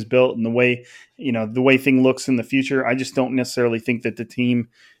the team is built and the way thing looks in the future, I just don't necessarily think that the team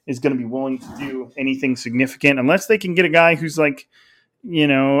is going to be willing to do anything significant unless they can get a guy who's like,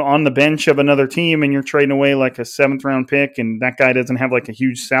 on the bench of another team, and you're trading away like a 7th round pick, and that guy doesn't have like a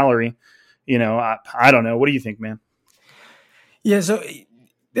huge salary. I don't know. What do you think, man? Yeah. So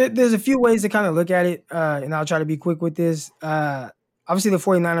there's a few ways to kind of look at it. And I'll try to be quick with this. Obviously the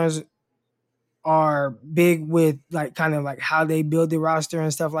 49ers are big with like kind of like how they build the roster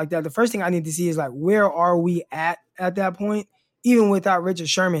and stuff like that. The first thing I need to see is like, where are we at that point? Even without Richard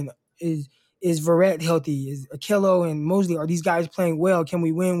Sherman, is Verrett healthy? Is Akillo and Mosley, are these guys playing well? Can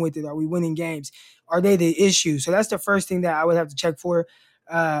we win with it? Are we winning games? Are they the issue? So that's the first thing that I would have to check for.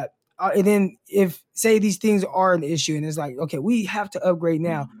 And then if, say, these things are an issue and it's like, okay, we have to upgrade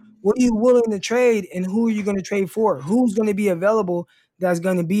now. What are you willing to trade, and who are you going to trade for? Who's going to be available that's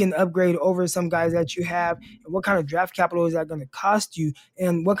going to be an upgrade over some guys that you have? And what kind of draft capital is that going to cost you?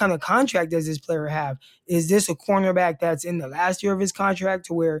 And what kind of contract does this player have? Is this a cornerback that's in the last year of his contract,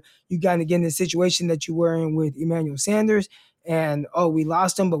 to where you got to get in the situation that you were in with Emmanuel Sanders, and, we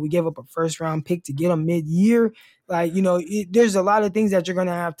lost him, but we gave up a 1st-round pick to get him mid-year? Like, there's a lot of things that you're going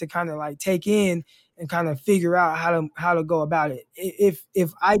to have to kind of like take in and kind of figure out how to go about it.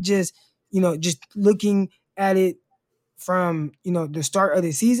 If I just, just looking at it from, the start of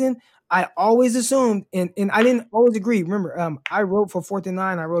the season, I always assumed, and I didn't always agree. Remember, I wrote for 4th and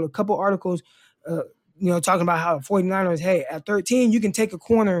 9. I wrote a couple articles, talking about how the 49ers, hey, at 13, you can take a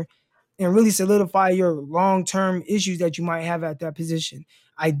corner and really solidify your long-term issues that you might have at that position.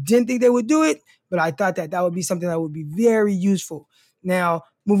 I didn't think they would do it, but I thought that would be something that would be very useful. Now,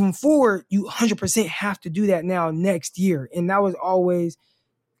 moving forward, you 100% have to do that now next year. And that was always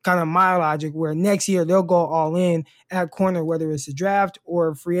kind of my logic, where next year they'll go all in at corner, whether it's a draft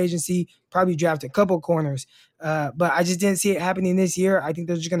or free agency, probably draft a couple corners. But I just didn't see it happening this year. I think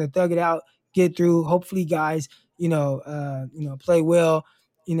they're just going to thug it out, get through. Hopefully guys, play well,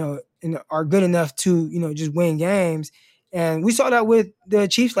 and are good enough to, just win games. And we saw that with the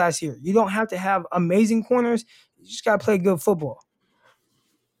Chiefs last year. You don't have to have amazing corners. You just got to play good football.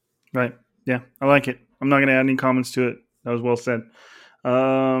 Right. Yeah, I like it. I'm not going to add any comments to it. That was well said.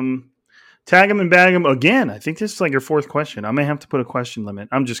 Tag him and bag him again. I think this is like your 4th question. I may have to put a question limit.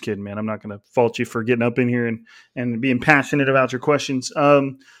 I'm just kidding, man. I'm not going to fault you for getting up in here and being passionate about your questions.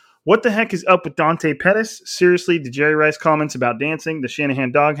 What the heck is up with Dante Pettis? Seriously, the Jerry Rice comments about dancing, the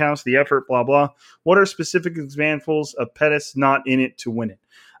Shanahan doghouse, the effort, blah, blah. What are specific examples of Pettis not in it to win it?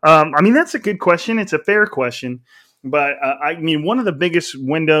 That's a good question. It's a fair question. But, one of the biggest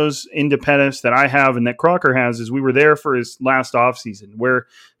windows into Pettis that I have and that Crocker has is we were there for his last offseason where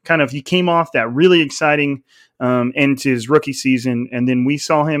kind of he came off that really exciting end to his rookie season, and then we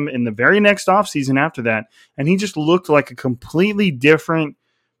saw him in the very next offseason after that, and he just looked like a completely different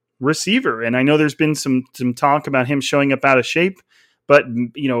receiver. And I know there's been some talk about him showing up out of shape, but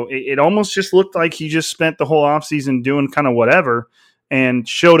it almost just looked like he just spent the whole offseason doing kind of whatever and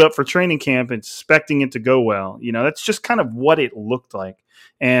showed up for training camp expecting it to go well. That's just kind of what it looked like.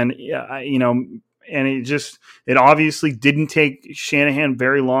 And and it obviously didn't take Shanahan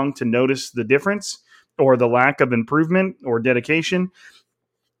very long to notice the difference or the lack of improvement or dedication.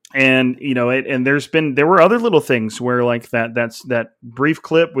 And, there were other little things where like that brief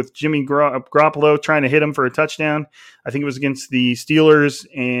clip with Jimmy Garoppolo trying to hit him for a touchdown. I think it was against the Steelers,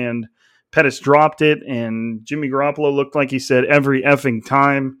 and Pettis dropped it, and Jimmy Garoppolo looked like he said every effing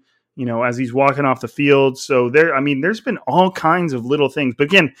time, as he's walking off the field. So there's been all kinds of little things. But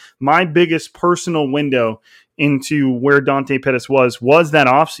again, my biggest personal window into where Dante Pettis was that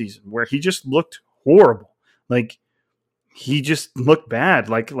offseason where he just looked horrible. Like, he just looked bad.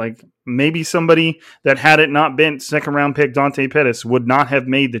 Like maybe somebody that had it not been second round pick Dante Pettis would not have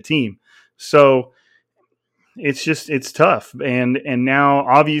made the team. So it's tough. And now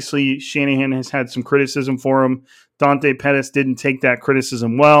obviously Shanahan has had some criticism for him. Dante Pettis didn't take that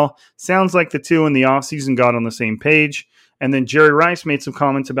criticism well. Sounds like the two in the offseason got on the same page. And then Jerry Rice made some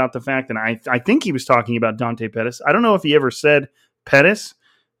comments about the fact that I think he was talking about Dante Pettis. I don't know if he ever said Pettis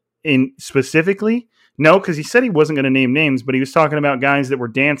in specifically. No, because he said he wasn't going to name names, but he was talking about guys that were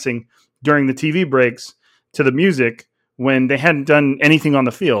dancing during the TV breaks to the music when they hadn't done anything on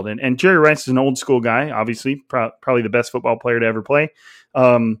the field. And Jerry Rice is an old school guy, obviously, probably the best football player to ever play.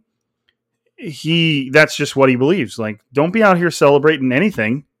 That's just what he believes. Like, don't be out here celebrating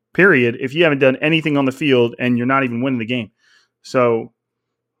anything, period, if you haven't done anything on the field and you're not even winning the game. So,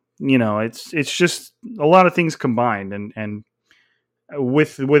 it's just a lot of things combined. And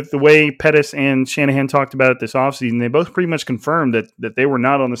with the way Pettis and Shanahan talked about it this offseason, they both pretty much confirmed that they were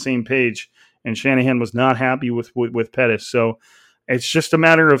not on the same page, and Shanahan was not happy with Pettis. So it's just a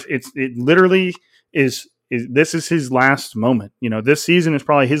matter of it literally is this is his last moment. This season is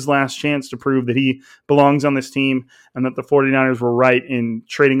probably his last chance to prove that he belongs on this team and that the 49ers were right in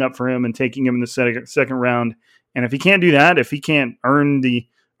trading up for him and taking him in the second round. And if he can't do that, if he can't earn the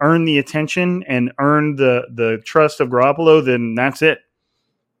attention and earn the trust of Garoppolo, then that's it.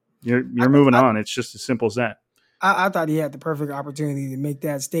 You're moving on. It's just as simple as that. I thought he had the perfect opportunity to make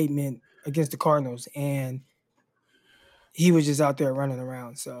that statement against the Cardinals, and he was just out there running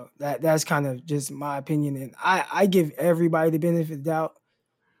around. So that's kind of just my opinion. And I give everybody the benefit of the doubt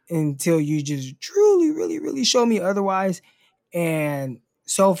until you just truly, really, really show me otherwise. And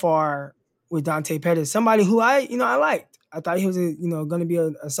so far with Dante Pettis, somebody who I liked. I thought he was going to be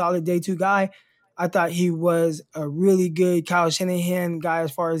a solid day two guy. I thought he was a really good Kyle Shanahan guy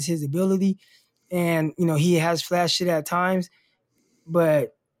as far as his ability. And, he has flashed it at times.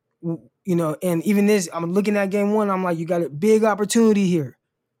 But, and even this, I'm looking at game one, I'm like, you got a big opportunity here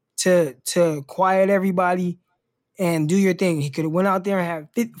to quiet everybody and do your thing. He could have went out there and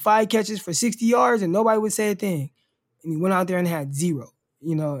had 5 catches for 60 yards and nobody would say a thing. And he went out there and had 0,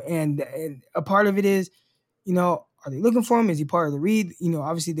 and a part of it is, are they looking for him? Is he part of the read?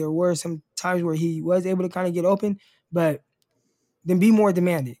 Obviously there were some times where he was able to kind of get open, but then be more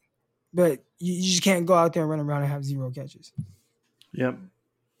demanding. But you just can't go out there and run around and have 0 catches. Yep.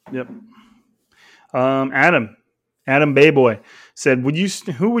 Adam Bayboy said,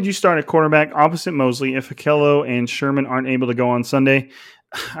 who would you start at quarterback opposite Mosley if Akello and Sherman aren't able to go on Sunday?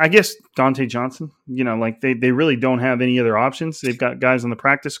 I guess Dante Johnson. They really don't have any other options. They've got guys on the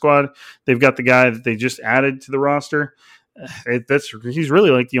practice squad. They've got the guy that they just added to the roster. He's really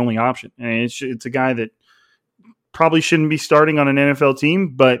like the only option. And it's a guy that probably shouldn't be starting on an NFL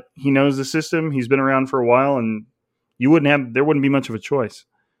team, but he knows the system. He's been around for a while, and there wouldn't be much of a choice.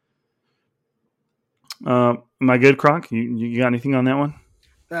 Am I good, Croc? You got anything on that one?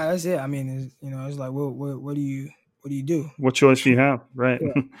 Nah, that's it. It's like, what do you do? What choice do you have? Right.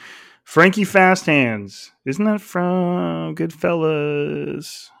 Yeah. Frankie Fast Hands. Isn't that from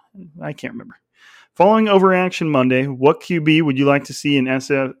Goodfellas? I can't remember. Following Overaction Monday, what QB would you like to see in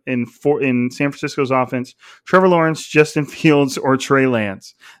San Francisco's offense? Trevor Lawrence, Justin Fields, or Trey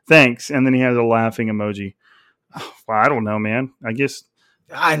Lance? Thanks. And then he has a laughing emoji. Well, I don't know, man. I guess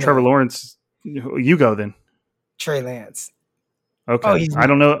Trevor Lawrence. You go then. Trey Lance. Okay. I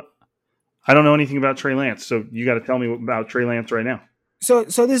don't know. I don't know anything about Trey Lance, so you got to tell me about Trey Lance right now. So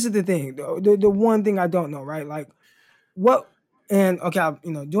this is the thing. The one thing I don't know, right? Like what and okay,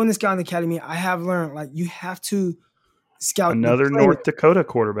 doing the Scouting Academy, I have learned like you have to scout another North Dakota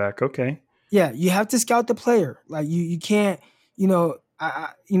quarterback. Okay. Yeah, you have to scout the player. Like you can't,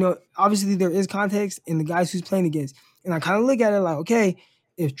 obviously there is context in the guys who's playing against. And I kind of look at it like, okay,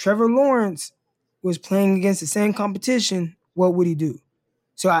 if Trevor Lawrence was playing against the same competition, what would he do?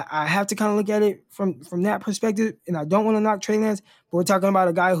 So I have to kind of look at it from that perspective. And I don't want to knock Trey Lance, but we're talking about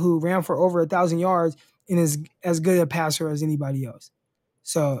a guy who ran for over 1,000 yards and is as good a passer as anybody else.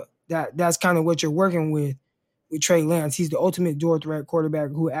 So that's kind of what you're working with Trey Lance. He's the ultimate dual threat quarterback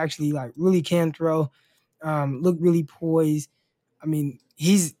who actually like really can throw, look really poised. I mean,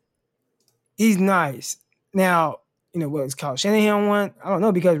 he's nice. Now, what is Kyle Shanahan want? I don't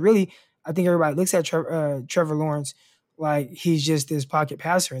know, because really I think everybody looks at Trevor Lawrence like he's just this pocket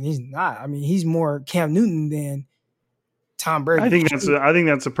passer, and he's not. I mean, he's more Cam Newton than Tom Brady. I think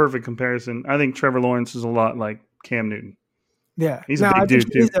that's a perfect comparison. I think Trevor Lawrence is a lot like Cam Newton. Yeah, he's a big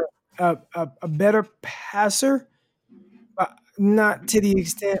dude too. He's a better passer, but not to the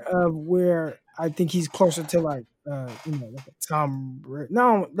extent of where I think he's closer to like like a Tom Brady.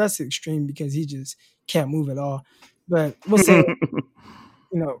 No, that's extreme because he just can't move at all. But we'll say, I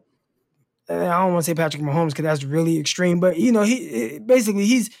don't want to say Patrick Mahomes because that's really extreme. But he's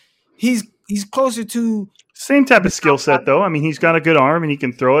closer to same type of skill set though. I mean, he's got a good arm and he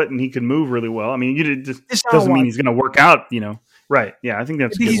can throw it and he can move really well. I mean, doesn't mean he's going to work out. Right? Yeah, I think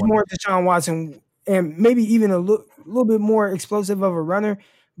that's. He's more Deshaun Watson and maybe even a little bit more explosive of a runner.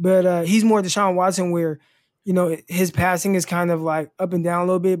 But he's more Deshaun Watson where, his passing is kind of like up and down a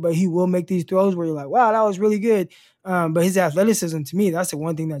little bit, but he will make these throws where you're like, wow, that was really good. But his athleticism, to me, that's the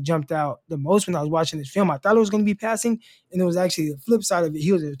one thing that jumped out the most when I was watching this film. I thought it was going to be passing, and it was actually the flip side of it.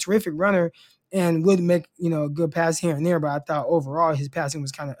 He was a terrific runner and would make, a good pass here and there, but I thought overall his passing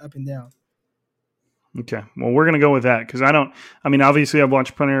was kind of up and down. Okay, well, we're going to go with that because obviously I've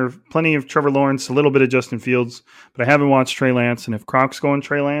watched plenty of Trevor Lawrence, a little bit of Justin Fields, but I haven't watched Trey Lance, and if Croc's going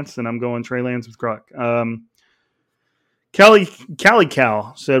Trey Lance, then I'm going Trey Lance with Croc. Cali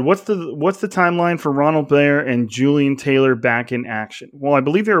Cal said, what's the timeline for Ronald Blair and Julian Taylor back in action? Well, I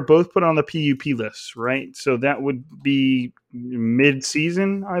believe they were both put on the PUP list, right? So that would be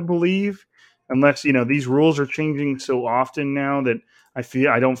mid-season, I believe, unless, these rules are changing so often now that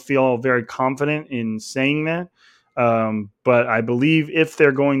I don't feel very confident in saying that. But I believe if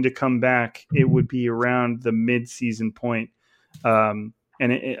they're going to come back, it would be around the mid-season point. I'd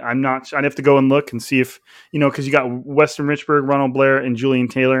have to go and look and see if, because you got Weston Richburg, Ronald Blair, and Julian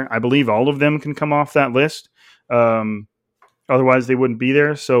Taylor. I believe all of them can come off that list. Otherwise, they wouldn't be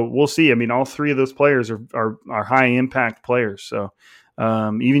there. So we'll see. I mean, all three of those players are high impact players. So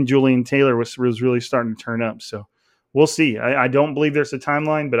even Julian Taylor was really starting to turn up. So we'll see. I don't believe there's a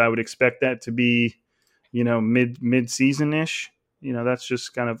timeline, but I would expect that to be, mid-season ish. That's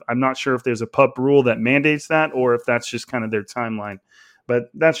just kind of. I'm not sure if there's a PUP rule that mandates that, or if that's just kind of their timeline.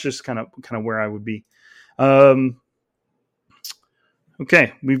 But that's just kind of where I would be.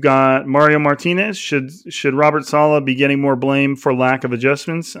 Okay, we've got Mario Martinez. Should Robert Saleh be getting more blame for lack of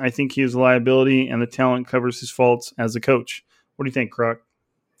adjustments? I think he is a liability, and the talent covers his faults as a coach. What do you think, Croc?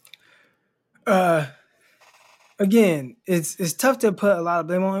 Again, it's tough to put a lot of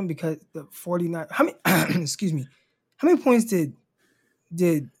blame on him because the 49. How many? Excuse me. How many points did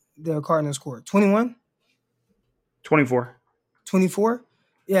the Cardinals score? 21. 24. 24?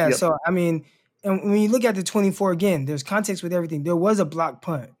 Yeah, yep. So, I mean, and when you look at the 24 again, there's context with everything. There was a block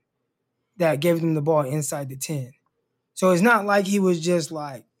punt that gave them the ball inside the 10. So it's not like he was just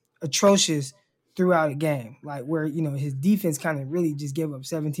like atrocious throughout a game, like where, his defense kind of really just gave up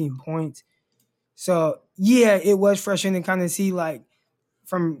 17 points. So, yeah, it was frustrating to kind of see like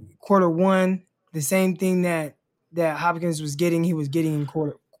from quarter one, the same thing that Hopkins was getting, he was getting in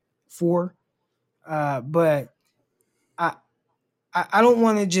quarter four. But I don't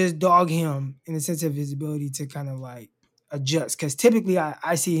want to just dog him in the sense of his ability to kind of like adjust, because typically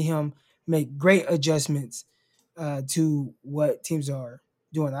I see him make great adjustments to what teams are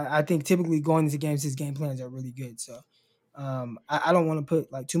doing. I think typically going into games, his game plans are really good. So I don't want to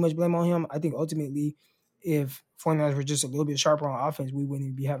put like too much blame on him. I think ultimately if 49ers were just a little bit sharper on offense, we wouldn't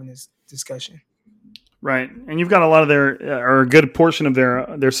even be having this discussion. Right, and you've got a lot of or a good portion of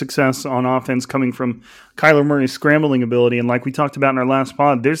their success on offense coming from Kyler Murray's scrambling ability. And like we talked about in our last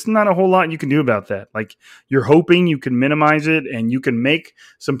pod, there's not a whole lot you can do about that. Like you're hoping you can minimize it, and you can make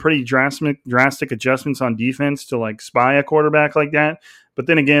some pretty drastic adjustments on defense to like spy a quarterback like that. But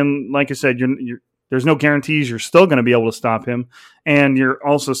then again, like I said, there's no guarantees you're still going to be able to stop him, and you're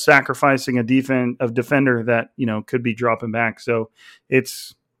also sacrificing a defender that could be dropping back. So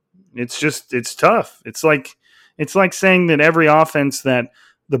it's tough. It's like saying that every offense that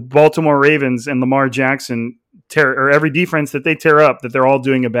the Baltimore Ravens and Lamar Jackson or every defense that they tear up, that they're all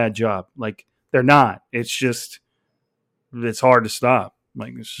doing a bad job. Like, they're not. It's hard to stop.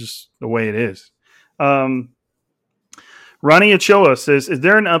 Like, it's just the way it is. Ronnie Ochoa says, is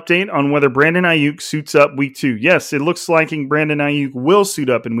there an update on whether Brandon Ayuk suits up week 2? Yes, it looks like Brandon Ayuk will suit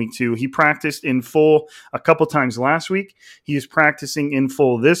up in week 2. He practiced in full a couple times last week. He is practicing in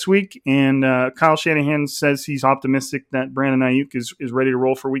full this week. And Kyle Shanahan says he's optimistic that Brandon Ayuk is ready to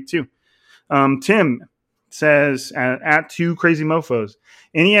roll for week 2. Tim says, at 2 Crazy Mofos,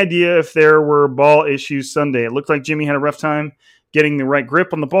 any idea if there were ball issues Sunday? It looked like Jimmy had a rough time getting the right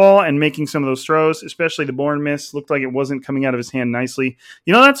grip on the ball and making some of those throws, especially the Bourne miss. Looked like it wasn't coming out of his hand nicely.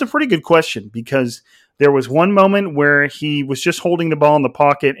 That's a pretty good question, because there was one moment where he was just holding the ball in the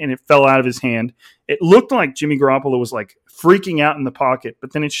pocket and it fell out of his hand. It looked like Jimmy Garoppolo was like freaking out in the pocket,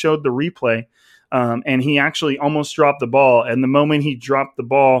 but then it showed the replay, and he actually almost dropped the ball. And the moment he dropped the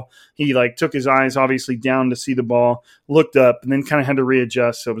ball, he took his eyes obviously down to see the ball, looked up, and then kind of had to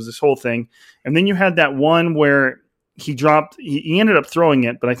readjust. So it was this whole thing. And then you had that one where he ended up throwing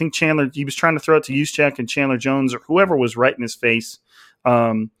it, but I think he was trying to throw it to Juszczyk, and Chandler Jones or whoever was right in his face.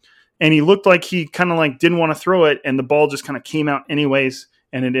 And he looked like he kind of didn't want to throw it, and the ball just kind of came out anyways,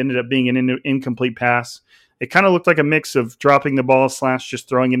 and it ended up being an incomplete pass. It kind of looked like a mix of dropping the ball / just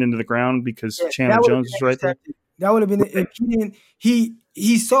throwing it into the ground, because Chandler Jones was right there. That would have been if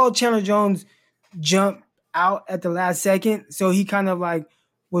he saw Chandler Jones jump out at the last second, so he kind of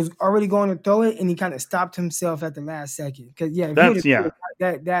was already going to throw it, and he kind of stopped himself at the last second. Because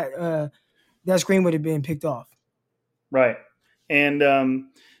that screen would have been picked off. Right. And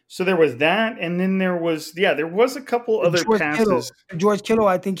so there was that, and then there was a couple other passes. George Kittle,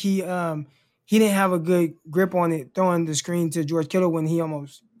 I think he didn't have a good grip on it, throwing the screen to George Kittle when he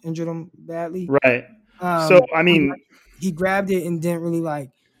almost injured him badly. Right. He grabbed it and didn't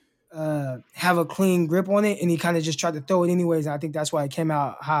really have a clean grip on it, and he kind of just tried to throw it anyways. And I think that's why it came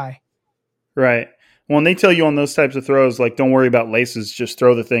out high. Right. Well, and they tell you on those types of throws, don't worry about laces, just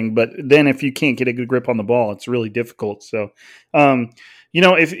throw the thing. But then if you can't get a good grip on the ball, it's really difficult. So,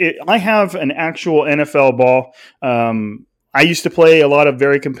 if I have an actual NFL ball, I used to play a lot of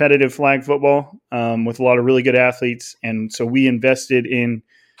very competitive flag football with a lot of really good athletes. And so we invested in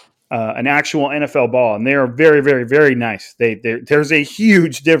an actual NFL ball, and they are very, very, very nice. There's a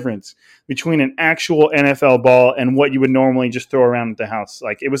huge difference between an actual NFL ball and what you would normally just throw around at the house.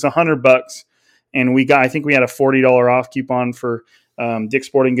 It was $100, and I think we had a $40 off coupon for Dick's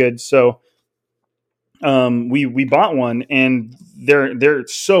Sporting Goods. So we bought one, and they're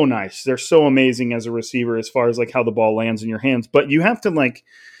so nice. They're so amazing as a receiver as far as how the ball lands in your hands. But you have to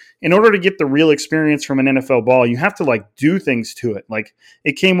in order to get the real experience from an NFL ball, you have to do things to it.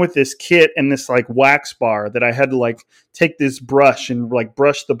 It came with this kit and this wax bar that I had to take this brush and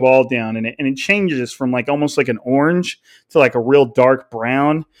brush the ball down, and it changes from almost an orange to a real dark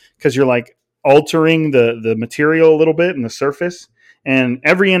brown, because you're altering the material a little bit and the surface. And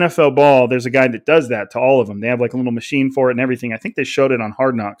every NFL ball, there's a guy that does that to all of them. They have a little machine for it and everything. I think they showed it on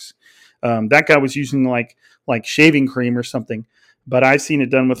Hard Knocks. That guy was using shaving cream or something. But I've seen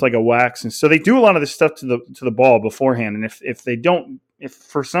it done with a wax, and so they do a lot of this stuff to the ball beforehand. And if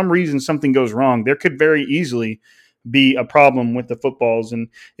for some reason something goes wrong, there could very easily be a problem with the footballs, and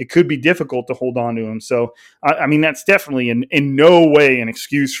it could be difficult to hold on to them. So I mean, that's definitely in no way an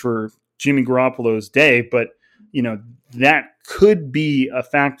excuse for Jimmy Garoppolo's day, but that could be a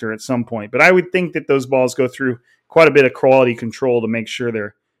factor at some point. But I would think that those balls go through quite a bit of quality control to make sure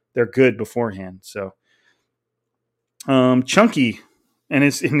they're good beforehand. So. Chunky, and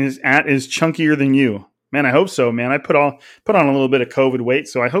his at is chunkier than you. Man, I hope so, man. I put on a little bit of COVID weight,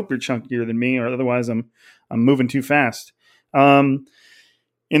 so I hope you're chunkier than me, or otherwise I'm moving too fast. In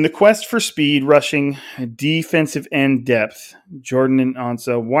the quest for speed, rushing, defensive end depth, Jordan and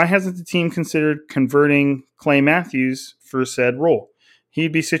Ansa, why hasn't the team considered converting Clay Matthews for said role?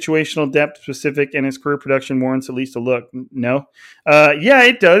 He'd be situational depth specific, and his career production warrants at least a look. No. Yeah,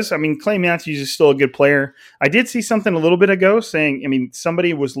 it does. I mean, Clay Matthews is still a good player. I did see something a little bit ago saying,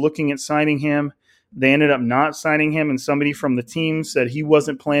 somebody was looking at signing him. They ended up not signing him, and somebody from the team said he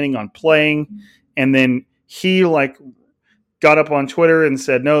wasn't planning on playing. And then he got up on Twitter and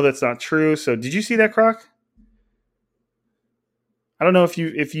said, no, that's not true. So did you see that, Croc? I don't know if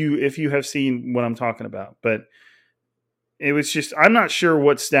you have seen what I'm talking about, but it was just, I'm not sure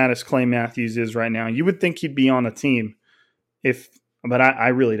what status Clay Matthews is right now. You would think he'd be on a team but I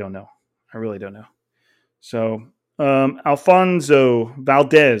really don't know. I really don't know. So Alfonso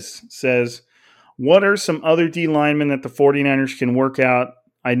Valdez says, what are some other D linemen that the 49ers can work out?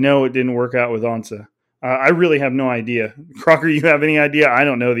 I know it didn't work out with Ansah. I really have no idea. Crocker, you have any idea? I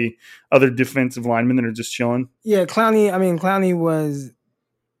don't know the other defensive linemen that are just chilling. Yeah, Clowney was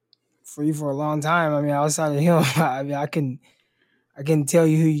free for a long time. I mean, outside of him, I can tell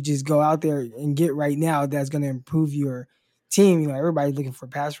you who you just go out there and get right now that's going to improve your team. You know, everybody's looking for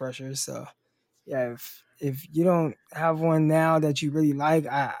pass rushers. So, yeah, if you don't have one now that you really like,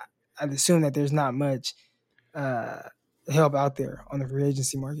 I'd assume that there's not much help out there on the free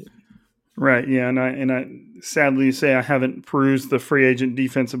agency market. Right, yeah, and I sadly say I haven't perused the free agent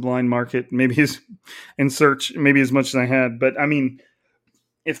defensive line market, maybe as much as I had. But I mean,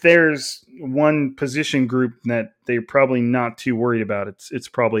 if there's one position group that they're probably not too worried about, it's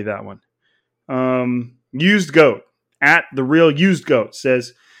probably that one. Used Goat at the real Used Goat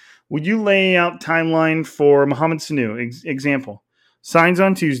says, would you lay out timeline for Mohamed Sanu? Example, signs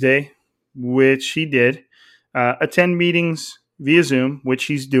on Tuesday, which he did, attend meetings via Zoom, which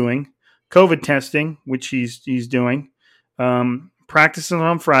he's doing, COVID testing, which he's doing, practicing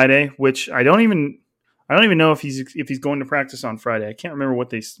on Friday, which I don't even know if he's going to practice on Friday. I can't remember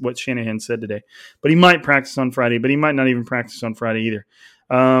what Shanahan said today, but he might practice on Friday, but he might not even practice on Friday either.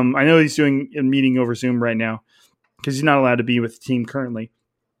 I know he's doing a meeting over Zoom right now because he's not allowed to be with the team currently.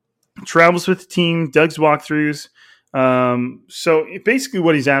 Travels with the team, Doug's walkthroughs. So basically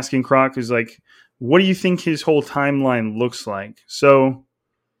what he's asking Croc is like, what do you think his whole timeline looks like? So,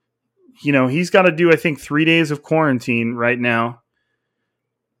 you know, he's got to do, I think, 3 days of quarantine right now,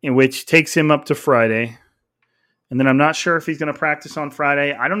 in which takes him up to Friday. And then I'm not sure if he's going to practice on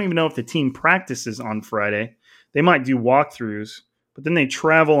Friday. I don't even know if the team practices on Friday. They might do walkthroughs, but then they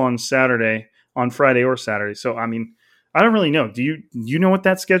travel on Friday or Saturday. So, I mean, I don't really know. Do you know what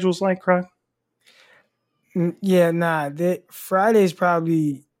that schedule's like, Croc? Yeah, Friday's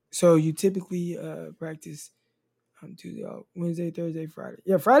probably, so you typically practice on Tuesday, Wednesday, Thursday, Friday.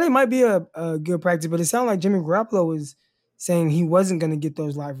 Yeah, Friday might be a good practice, but it sounded like Jimmy Garoppolo was saying he wasn't going to get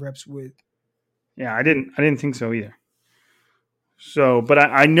those live reps with. Yeah, I didn't think so either. So, but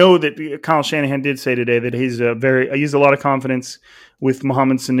I know that Kyle Shanahan did say today that he's a lot of confidence with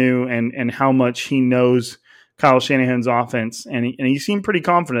Mohamed Sanu and how much he knows Kyle Shanahan's offense, and he seemed pretty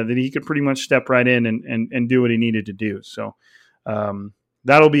confident that he could pretty much step right in and do what he needed to do. So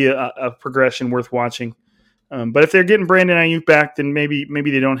that'll be a progression worth watching. But if they're getting Brandon Ayuk back, then maybe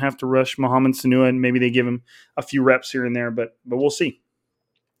they don't have to rush Mohamed Sanu, and maybe they give him a few reps here and there. But we'll see.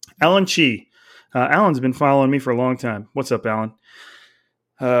 Alan Chi. Alan's been following me for a long time. What's up, Alan?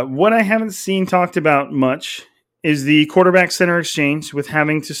 What I haven't seen talked about much is the quarterback center exchange with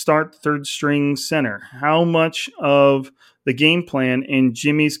having to start third string center. How much of the game plan and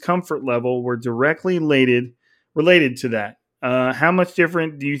Jimmy's comfort level were directly related to that? How much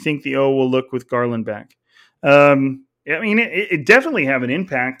different do you think the O will look with Garland back? I mean, it definitely have an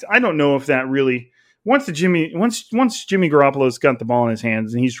impact. I don't know if that really once Jimmy Garoppolo's got the ball in his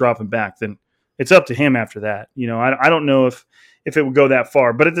hands and he's dropping back, then it's up to him after that. You know, I don't know if it would go that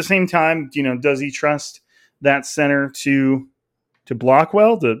far, but at the same time, you know, does he trust that center to block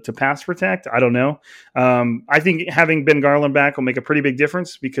well, to pass protect? I don't know. I think having Ben Garland back will make a pretty big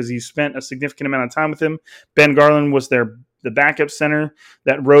difference because he spent a significant amount of time with him. Ben Garland was the backup center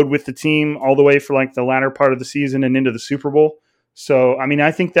that rode with the team all the way for like the latter part of the season and into the Super Bowl. So, I mean,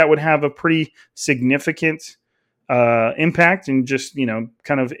 I think that would have a pretty significant impact and just, you know,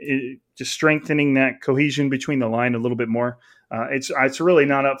 kind of just strengthening that cohesion between the line a little bit more. It's really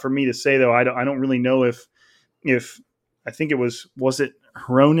not up for me to say, though. I don't really know if I think it was it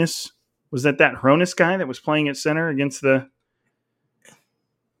Hronis? Was that Hronis guy that was playing at center against the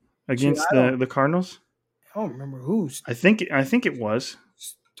Cardinals? I don't remember who. I think it was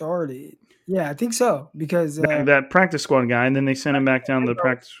started. Yeah, I think so because that practice squad guy, and then they sent him back down to the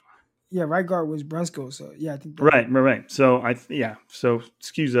practice. Yeah, right guard was Brunskill. So yeah, I think right. So So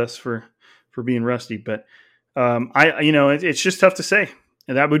excuse us for being rusty, but it's just tough to say.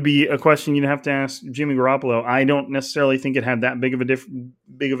 And that would be a question you'd have to ask Jimmy Garoppolo. I don't necessarily think it had that big of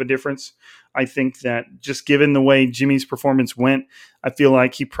a difference. I think that just given the way Jimmy's performance went, I feel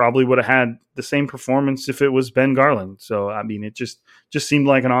like he probably would have had the same performance if it was Ben Garland. So, I mean, it just seemed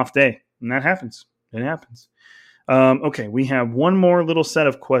like an off day. And that happens. It happens. Okay, we have one more little set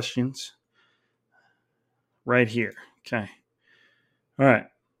of questions right here. Okay. All right.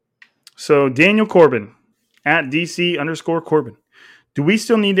 So, Daniel Corbin, at DC_Corbin. Do we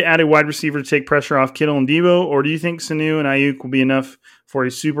still need to add a wide receiver to take pressure off Kittle and Deebo, or do you think Sanu and Ayuk will be enough for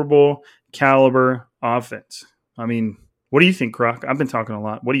a Super Bowl caliber offense? I mean, what do you think, Croc? I've been talking a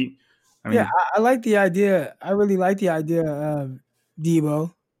lot. What do I like the idea. I really like the idea of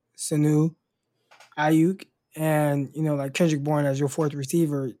Debo, Sanu, Ayuk, and like Kendrick Bourne as your fourth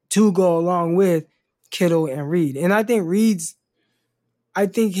receiver to go along with Kittle and Reed. And I think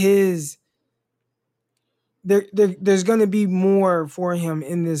there's going to be more for him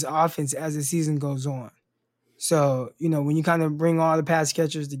in this offense as the season goes on. So, when you kind of bring all the pass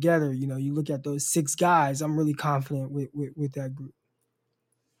catchers together, you look at those 6 guys, I'm really confident with that group.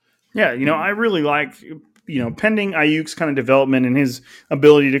 Yeah, I really like, pending Ayuk's kind of development and his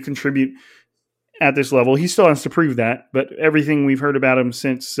ability to contribute at this level. He still has to prove that, but everything we've heard about him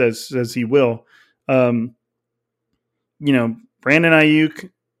since says he will. Brandon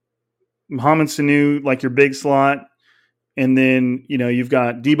Ayuk, Mohamed Sanu, like your big slot. And then, you've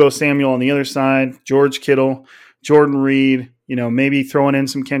got Debo Samuel on the other side, George Kittle, Jordan Reed, maybe throwing in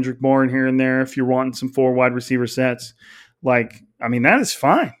some Kendrick Bourne here and there if you're wanting some 4 wide receiver sets. That is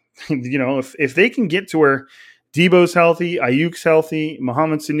fine. If they can get to where Debo's healthy, Ayuk's healthy,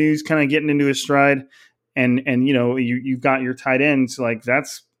 Mohamed Sanu's kind of getting into his stride, and you've got your tight ends,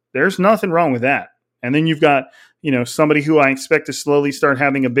 there's nothing wrong with that. And then you've got, somebody who I expect to slowly start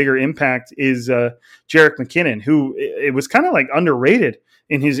having a bigger impact is Jerick McKinnon, who it was kind of underrated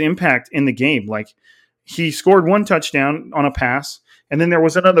in his impact in the game. He scored 1 touchdown on a pass, and then there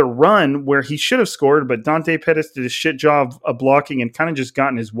was another run where he should have scored, but Dante Pettis did a shit job of blocking and kind of just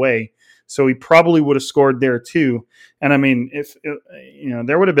got in his way. So he probably would have scored there too. And if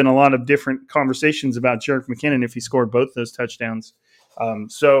there would have been a lot of different conversations about Jerick McKinnon if he scored both those touchdowns.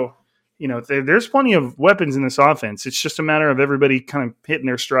 There's plenty of weapons in this offense. It's just a matter of everybody kind of hitting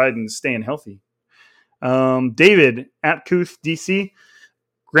their stride and staying healthy. David at Kuth DC.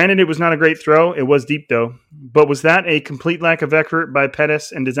 Granted, it was not a great throw. It was deep, though. But was that a complete lack of effort by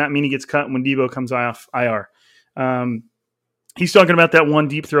Pettis? And does that mean he gets cut when Debo comes off IR? He's talking about that one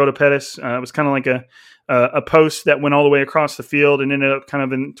deep throw to Pettis. It was kind of like a post that went all the way across the field and ended up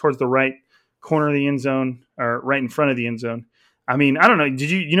kind of towards the right corner of the end zone, or right in front of the end zone. I don't know. Did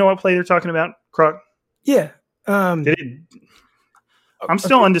you know what play they're talking about, Croc? Yeah. I'm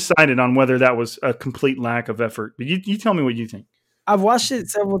still undecided on whether that was a complete lack of effort. But you tell me what you think. I've watched it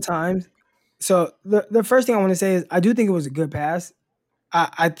several times. So the first thing I want to say is I do think it was a good pass.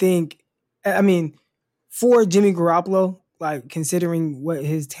 I think, for Jimmy Garoppolo, considering what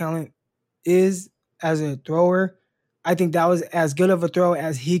his talent is as a thrower, I think that was as good of a throw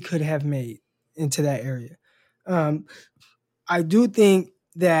as he could have made into that area. I do think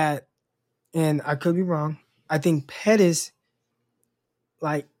that, and I could be wrong, I think Pettis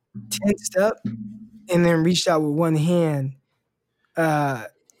tensed up and then reached out with one hand,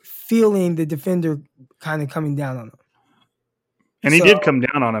 feeling the defender kind of coming down on him. And he did come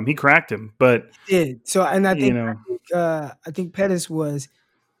down on him. He cracked him, but he did. So, and I think I think Pettis was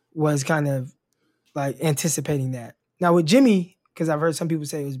kind of anticipating that. Now with Jimmy, because I've heard some people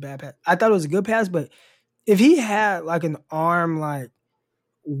say it was a bad pass. I thought it was a good pass, but if he had an arm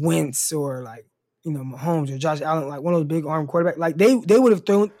Wentz or Mahomes or Josh Allen, one of those big arm quarterbacks, they would have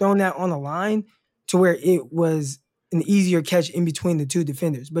thrown that on the line to where it was an easier catch in between the 2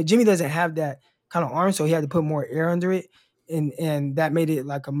 defenders. But Jimmy doesn't have that kind of arm, so he had to put more air under it, and that made it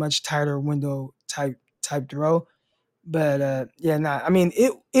a much tighter window type throw. But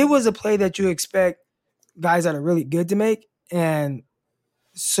it was a play that you expect guys that are really good to make, and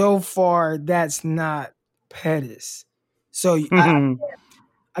so far that's not Pettis. So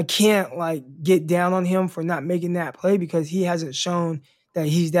I can't get down on him for not making that play because he hasn't shown that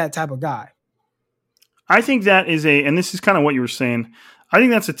he's that type of guy. I think that is and this is kind of what you were saying, I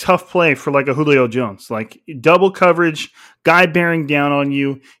think that's a tough play for a Julio Jones. Double coverage, guy bearing down on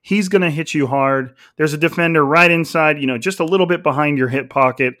you. He's going to hit you hard. There's a defender right inside, just a little bit behind your hip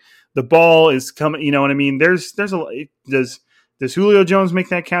pocket. The ball is coming, you know what I mean? Does Julio Jones make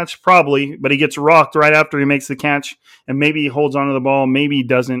that catch? Probably, but he gets rocked right after he makes the catch, and maybe he holds onto the ball, maybe he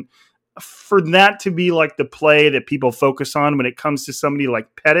doesn't. For that to be the play that people focus on when it comes to somebody like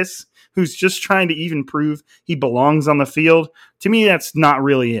Pettis, who's just trying to even prove he belongs on the field, to me, that's not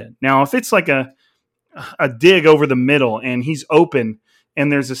really it. Now, if it's a dig over the middle and he's open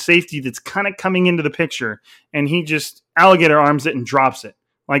and there's a safety that's kind of coming into the picture and he just alligator arms it and drops it,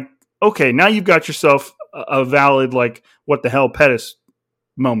 okay, now you've got yourself a valid, what the hell Pettis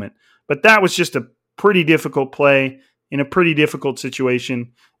moment. But that was just a pretty difficult play in a pretty difficult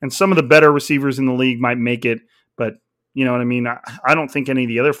situation. And some of the better receivers in the league might make it, but you know what I mean? I don't think any of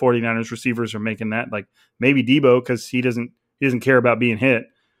the other 49ers receivers are making that. Maybe Debo, because he doesn't care about being hit.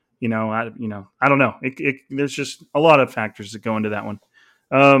 I don't know. There's just a lot of factors that go into that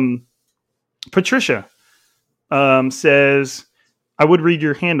one. Patricia says, I would read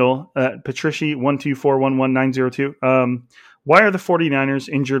your handle, Patrici12411902. Why are the 49ers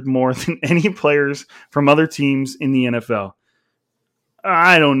injured more than any players from other teams in the NFL?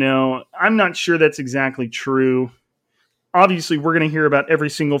 I don't know. I'm not sure that's exactly true. Obviously, we're going to hear about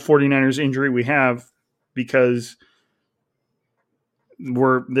every single 49ers injury we have because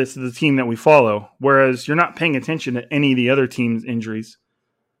this is the team that we follow. Whereas you're not paying attention to any of the other teams' injuries.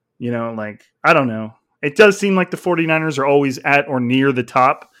 I don't know. It does seem like the 49ers are always at or near the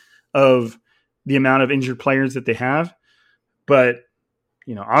top of the amount of injured players that they have. But,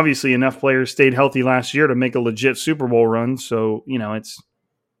 obviously enough players stayed healthy last year to make a legit Super Bowl run. So,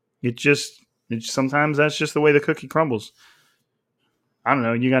 sometimes that's just the way the cookie crumbles. I don't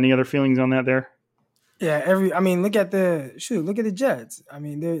know. You got any other feelings on that there? Yeah, look at the Jets. I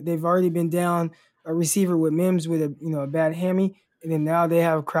mean, they've already been down a receiver with Mims with a bad hammy, and then now they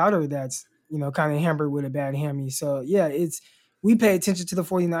have Crowder that's kind of hampered with a bad hammy. So yeah, we pay attention to the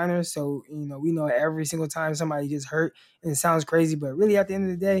 49ers, so we know every single time somebody gets hurt, and it sounds crazy, but really at the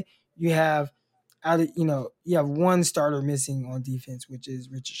end of the day, you have one starter missing on defense, which is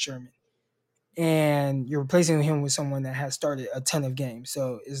Richard Sherman. And you're replacing him with someone that has started a ton of games.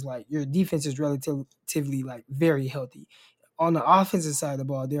 So it's like your defense is relatively like very healthy. On the offensive side of the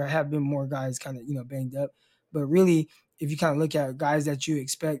ball, there have been more guys kind of, banged up. But really, if you kind of look at guys that you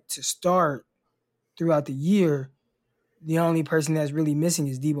expect to start throughout the year, the only person that's really missing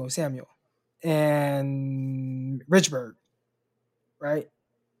is Deebo Samuel and Richburg, right?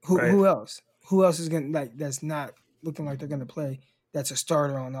 Who else? Who else is going to, that's not looking like they're going to play? That's a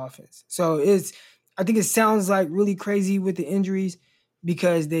starter on offense. So I think it sounds like really crazy with the injuries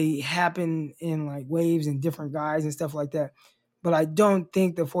because they happen in like waves and different guys and stuff like that. But I don't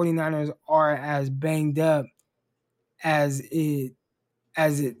think the 49ers are as banged up as it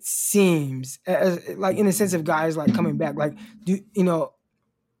seems, like in the sense of guys like coming back. Like, you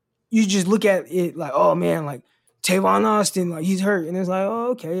just look at it like, oh man, like Tavon Austin, like he's hurt. And it's like, oh,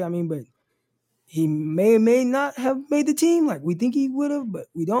 okay. I mean, but he may not have made the team like we think he would have, but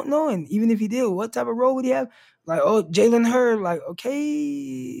we don't know. And even if he did, what type of role would he have? Like, oh, Jalen Hurd, like,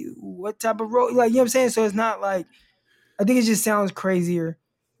 okay, what type of role? Like, you know what I'm saying? So it's not like, I think it just sounds crazier,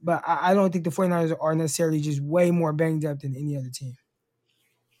 but I don't think the 49ers are necessarily just way more banged up than any other team.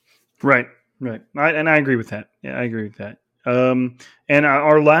 Right. I agree with that. Yeah, I agree with that. And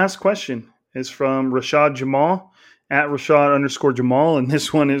our last question is from Rashad Jamal. At Rashad_Jamal, and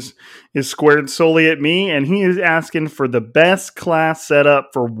this one is squared solely at me, and he is asking for the best class setup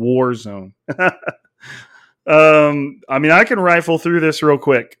for Warzone. I can rifle through this real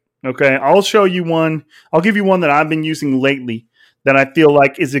quick. Okay, I'll show you one. I'll give you one that I've been using lately that I feel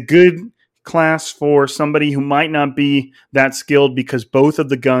like is a good class for somebody who might not be that skilled because both of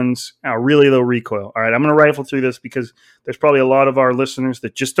the guns are really low recoil. All right, I'm going to rifle through this because there's probably a lot of our listeners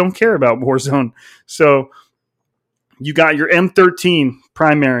that just don't care about Warzone. So you got your M13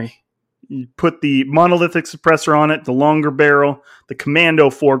 primary. You put the monolithic suppressor on it, the longer barrel, the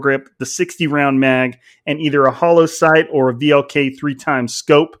commando foregrip, the 60-round mag, and either a hollow sight or a VLK 3x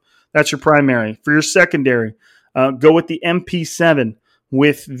scope. That's your primary. For your secondary, go with the MP7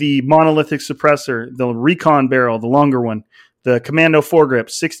 with the monolithic suppressor, the recon barrel, the longer one, the commando foregrip,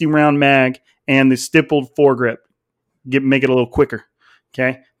 60-round mag, and the stippled foregrip. Make it a little quicker.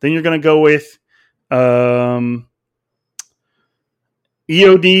 Okay. Then you're going to go with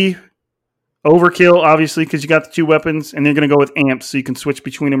EOD, overkill, obviously, because you got the two weapons, and you're going to go with amps so you can switch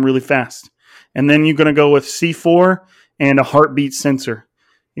between them really fast. And then you're going to go with C4 and a heartbeat sensor.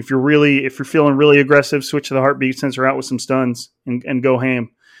 If you're feeling really aggressive, switch the heartbeat sensor out with some stuns and go ham.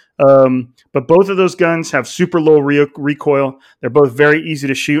 But both of those guns have super low recoil. They're both very easy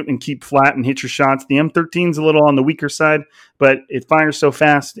to shoot and keep flat and hit your shots. The M13 is a little on the weaker side, but it fires so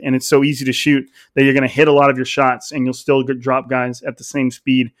fast and it's so easy to shoot that you're going to hit a lot of your shots and you'll still drop guys at the same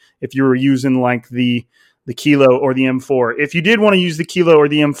speed if you were using like the Kilo or the M4. If you did want to use the Kilo or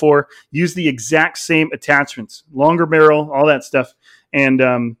the M4, use the exact same attachments, longer barrel, all that stuff,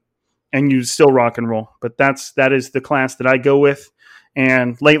 and you still rock and roll. But that is the class that I go with.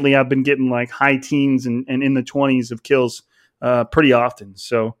 And lately I've been getting like high teens and in the 20s of kills pretty often.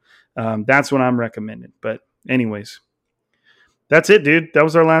 So that's what I'm recommending. But anyways, that's it, dude. That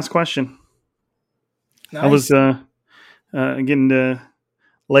was our last question. Nice. I was getting to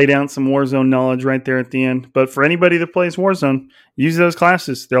lay down some Warzone knowledge right there at the end. But for anybody that plays Warzone, use those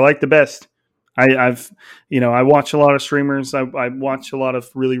classes. They're like the best. I watch a lot of streamers. I watch a lot of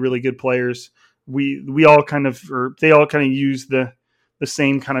really, really good players. They all kind of use the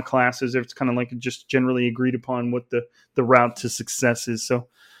same kind of classes. It's kind of like just generally agreed upon what the route to success is. So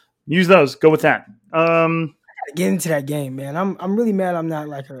use those. Go with that. I Get into that game, man. I'm really mad I'm not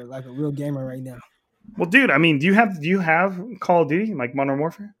like a real gamer right now. Well, dude, I mean, do you have Call of Duty, like Modern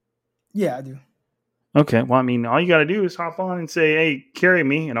Warfare? Yeah, I do. Okay, well, I mean, all you got to do is hop on and say, hey, carry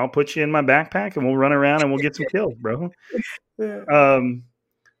me, and I'll put you in my backpack, and we'll run around, and we'll get some kills, bro. Yeah.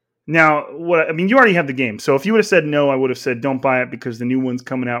 Now, you already have the game. So if you would have said no, I would have said don't buy it because the new one's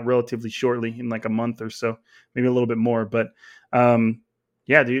coming out relatively shortly in like a month or so, maybe a little bit more. But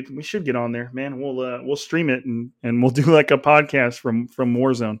yeah, dude, we should get on there, man. We'll stream it and we'll do like a podcast from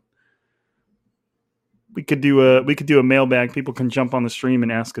Warzone. We could do a mailbag. People can jump on the stream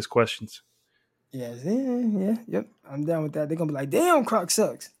and ask us questions. Yeah, yep. I'm down with that. They're gonna be like, "Damn, Croc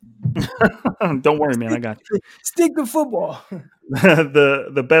sucks." Don't worry, man. I got you. Stick to football.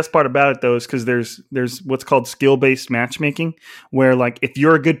 The best part about it though is because there's what's called skill-based matchmaking, where like if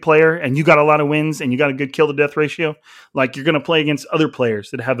you're a good player and you got a lot of wins and you got a good kill to death ratio, like you're gonna play against other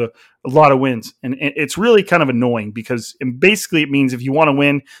players that have a lot of wins, and it's really kind of annoying because basically it means if you want to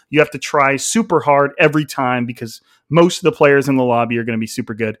win, you have to try super hard every time because most of the players in the lobby are going to be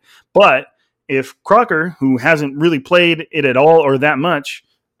super good, but if Crocker, who hasn't really played it at all or that much,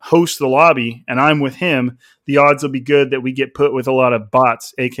 hosts the lobby and I'm with him, the odds will be good that we get put with a lot of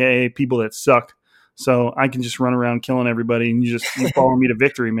bots, aka people that suck. So I can just run around killing everybody and you follow me to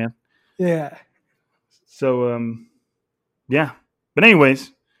victory, man. Yeah. So, yeah. But anyways,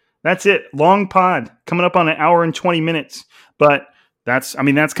 that's it. Long pod coming up on an hour and 20 minutes. But that's kind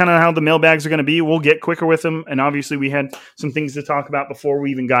of how the mailbags are going to be. We'll get quicker with them. And obviously we had some things to talk about before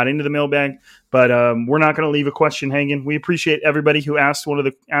we even got into the mailbag, but we're not going to leave a question hanging. We appreciate everybody who asked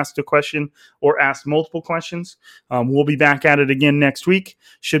a question or asked multiple questions. We'll be back at it again next week.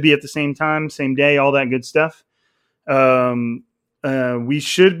 Should be at the same time, same day, all that good stuff. We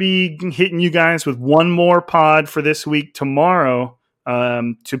should be hitting you guys with one more pod for this week tomorrow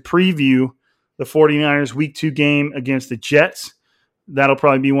to preview the 49ers Week 2 game against the Jets. That'll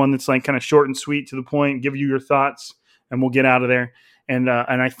probably be one that's like kind of short and sweet to the point, give you your thoughts, and we'll get out of there. And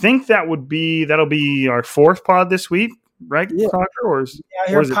I think that'll be our fourth pod this week, right, yeah. Crocker? Or is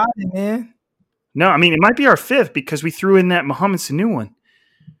it podding, man? No, I mean, it might be our fifth because we threw in that Mohamed Sanu one.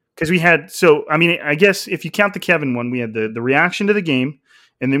 Because we had I guess if you count the Kevin one, we had the reaction to the game,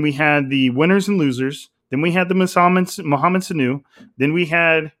 and then we had the winners and losers. Then we had the Mohamed Sanu. Then we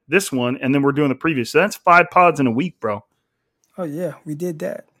had this one, and then we're doing the previous. So that's 5 pods in a week, bro. Oh, yeah, we did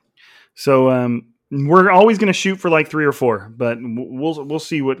that. So we're always going to shoot for like 3 or 4, but we'll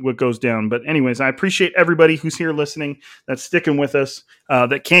see what goes down. But anyways, I appreciate everybody who's here listening, that's sticking with us,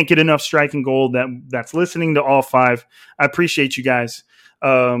 that can't get enough striking gold, that's listening to all 5. I appreciate you guys.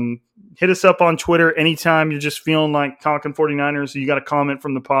 Hit us up on Twitter anytime you're just feeling like talking 49ers. You got a comment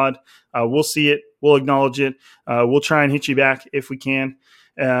from the pod. We'll see it. We'll acknowledge it. We'll try and hit you back if we can.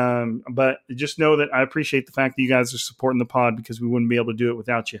 But just know that I appreciate the fact that you guys are supporting the pod because we wouldn't be able to do it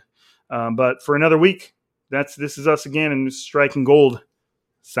without you. But for another week, this is us again, and Striking Gold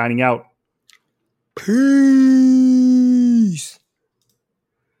signing out. Peace.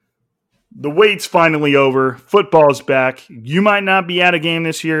 The wait's finally over. Football's back. You might not be at a game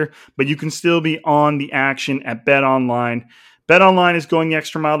this year, but you can still be on the action at BetOnline. BetOnline is going the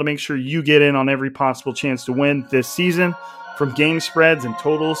extra mile to make sure you get in on every possible chance to win this season. From game spreads and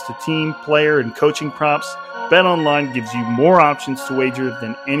totals to team, player, and coaching props, BetOnline gives you more options to wager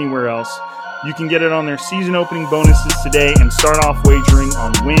than anywhere else. You can get it on their season opening bonuses today and start off wagering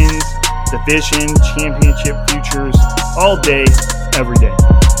on wins, division, championship futures, all day, every day.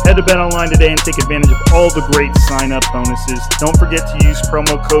 Head to BetOnline today and take advantage of all the great sign-up bonuses. Don't forget to use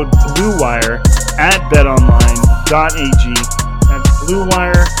promo code BLUEWIRE at betonline.ag. That's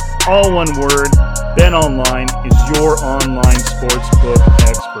BLUEWIRE, all one word. BetOnline is your online sportsbook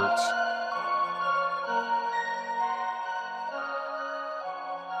expert.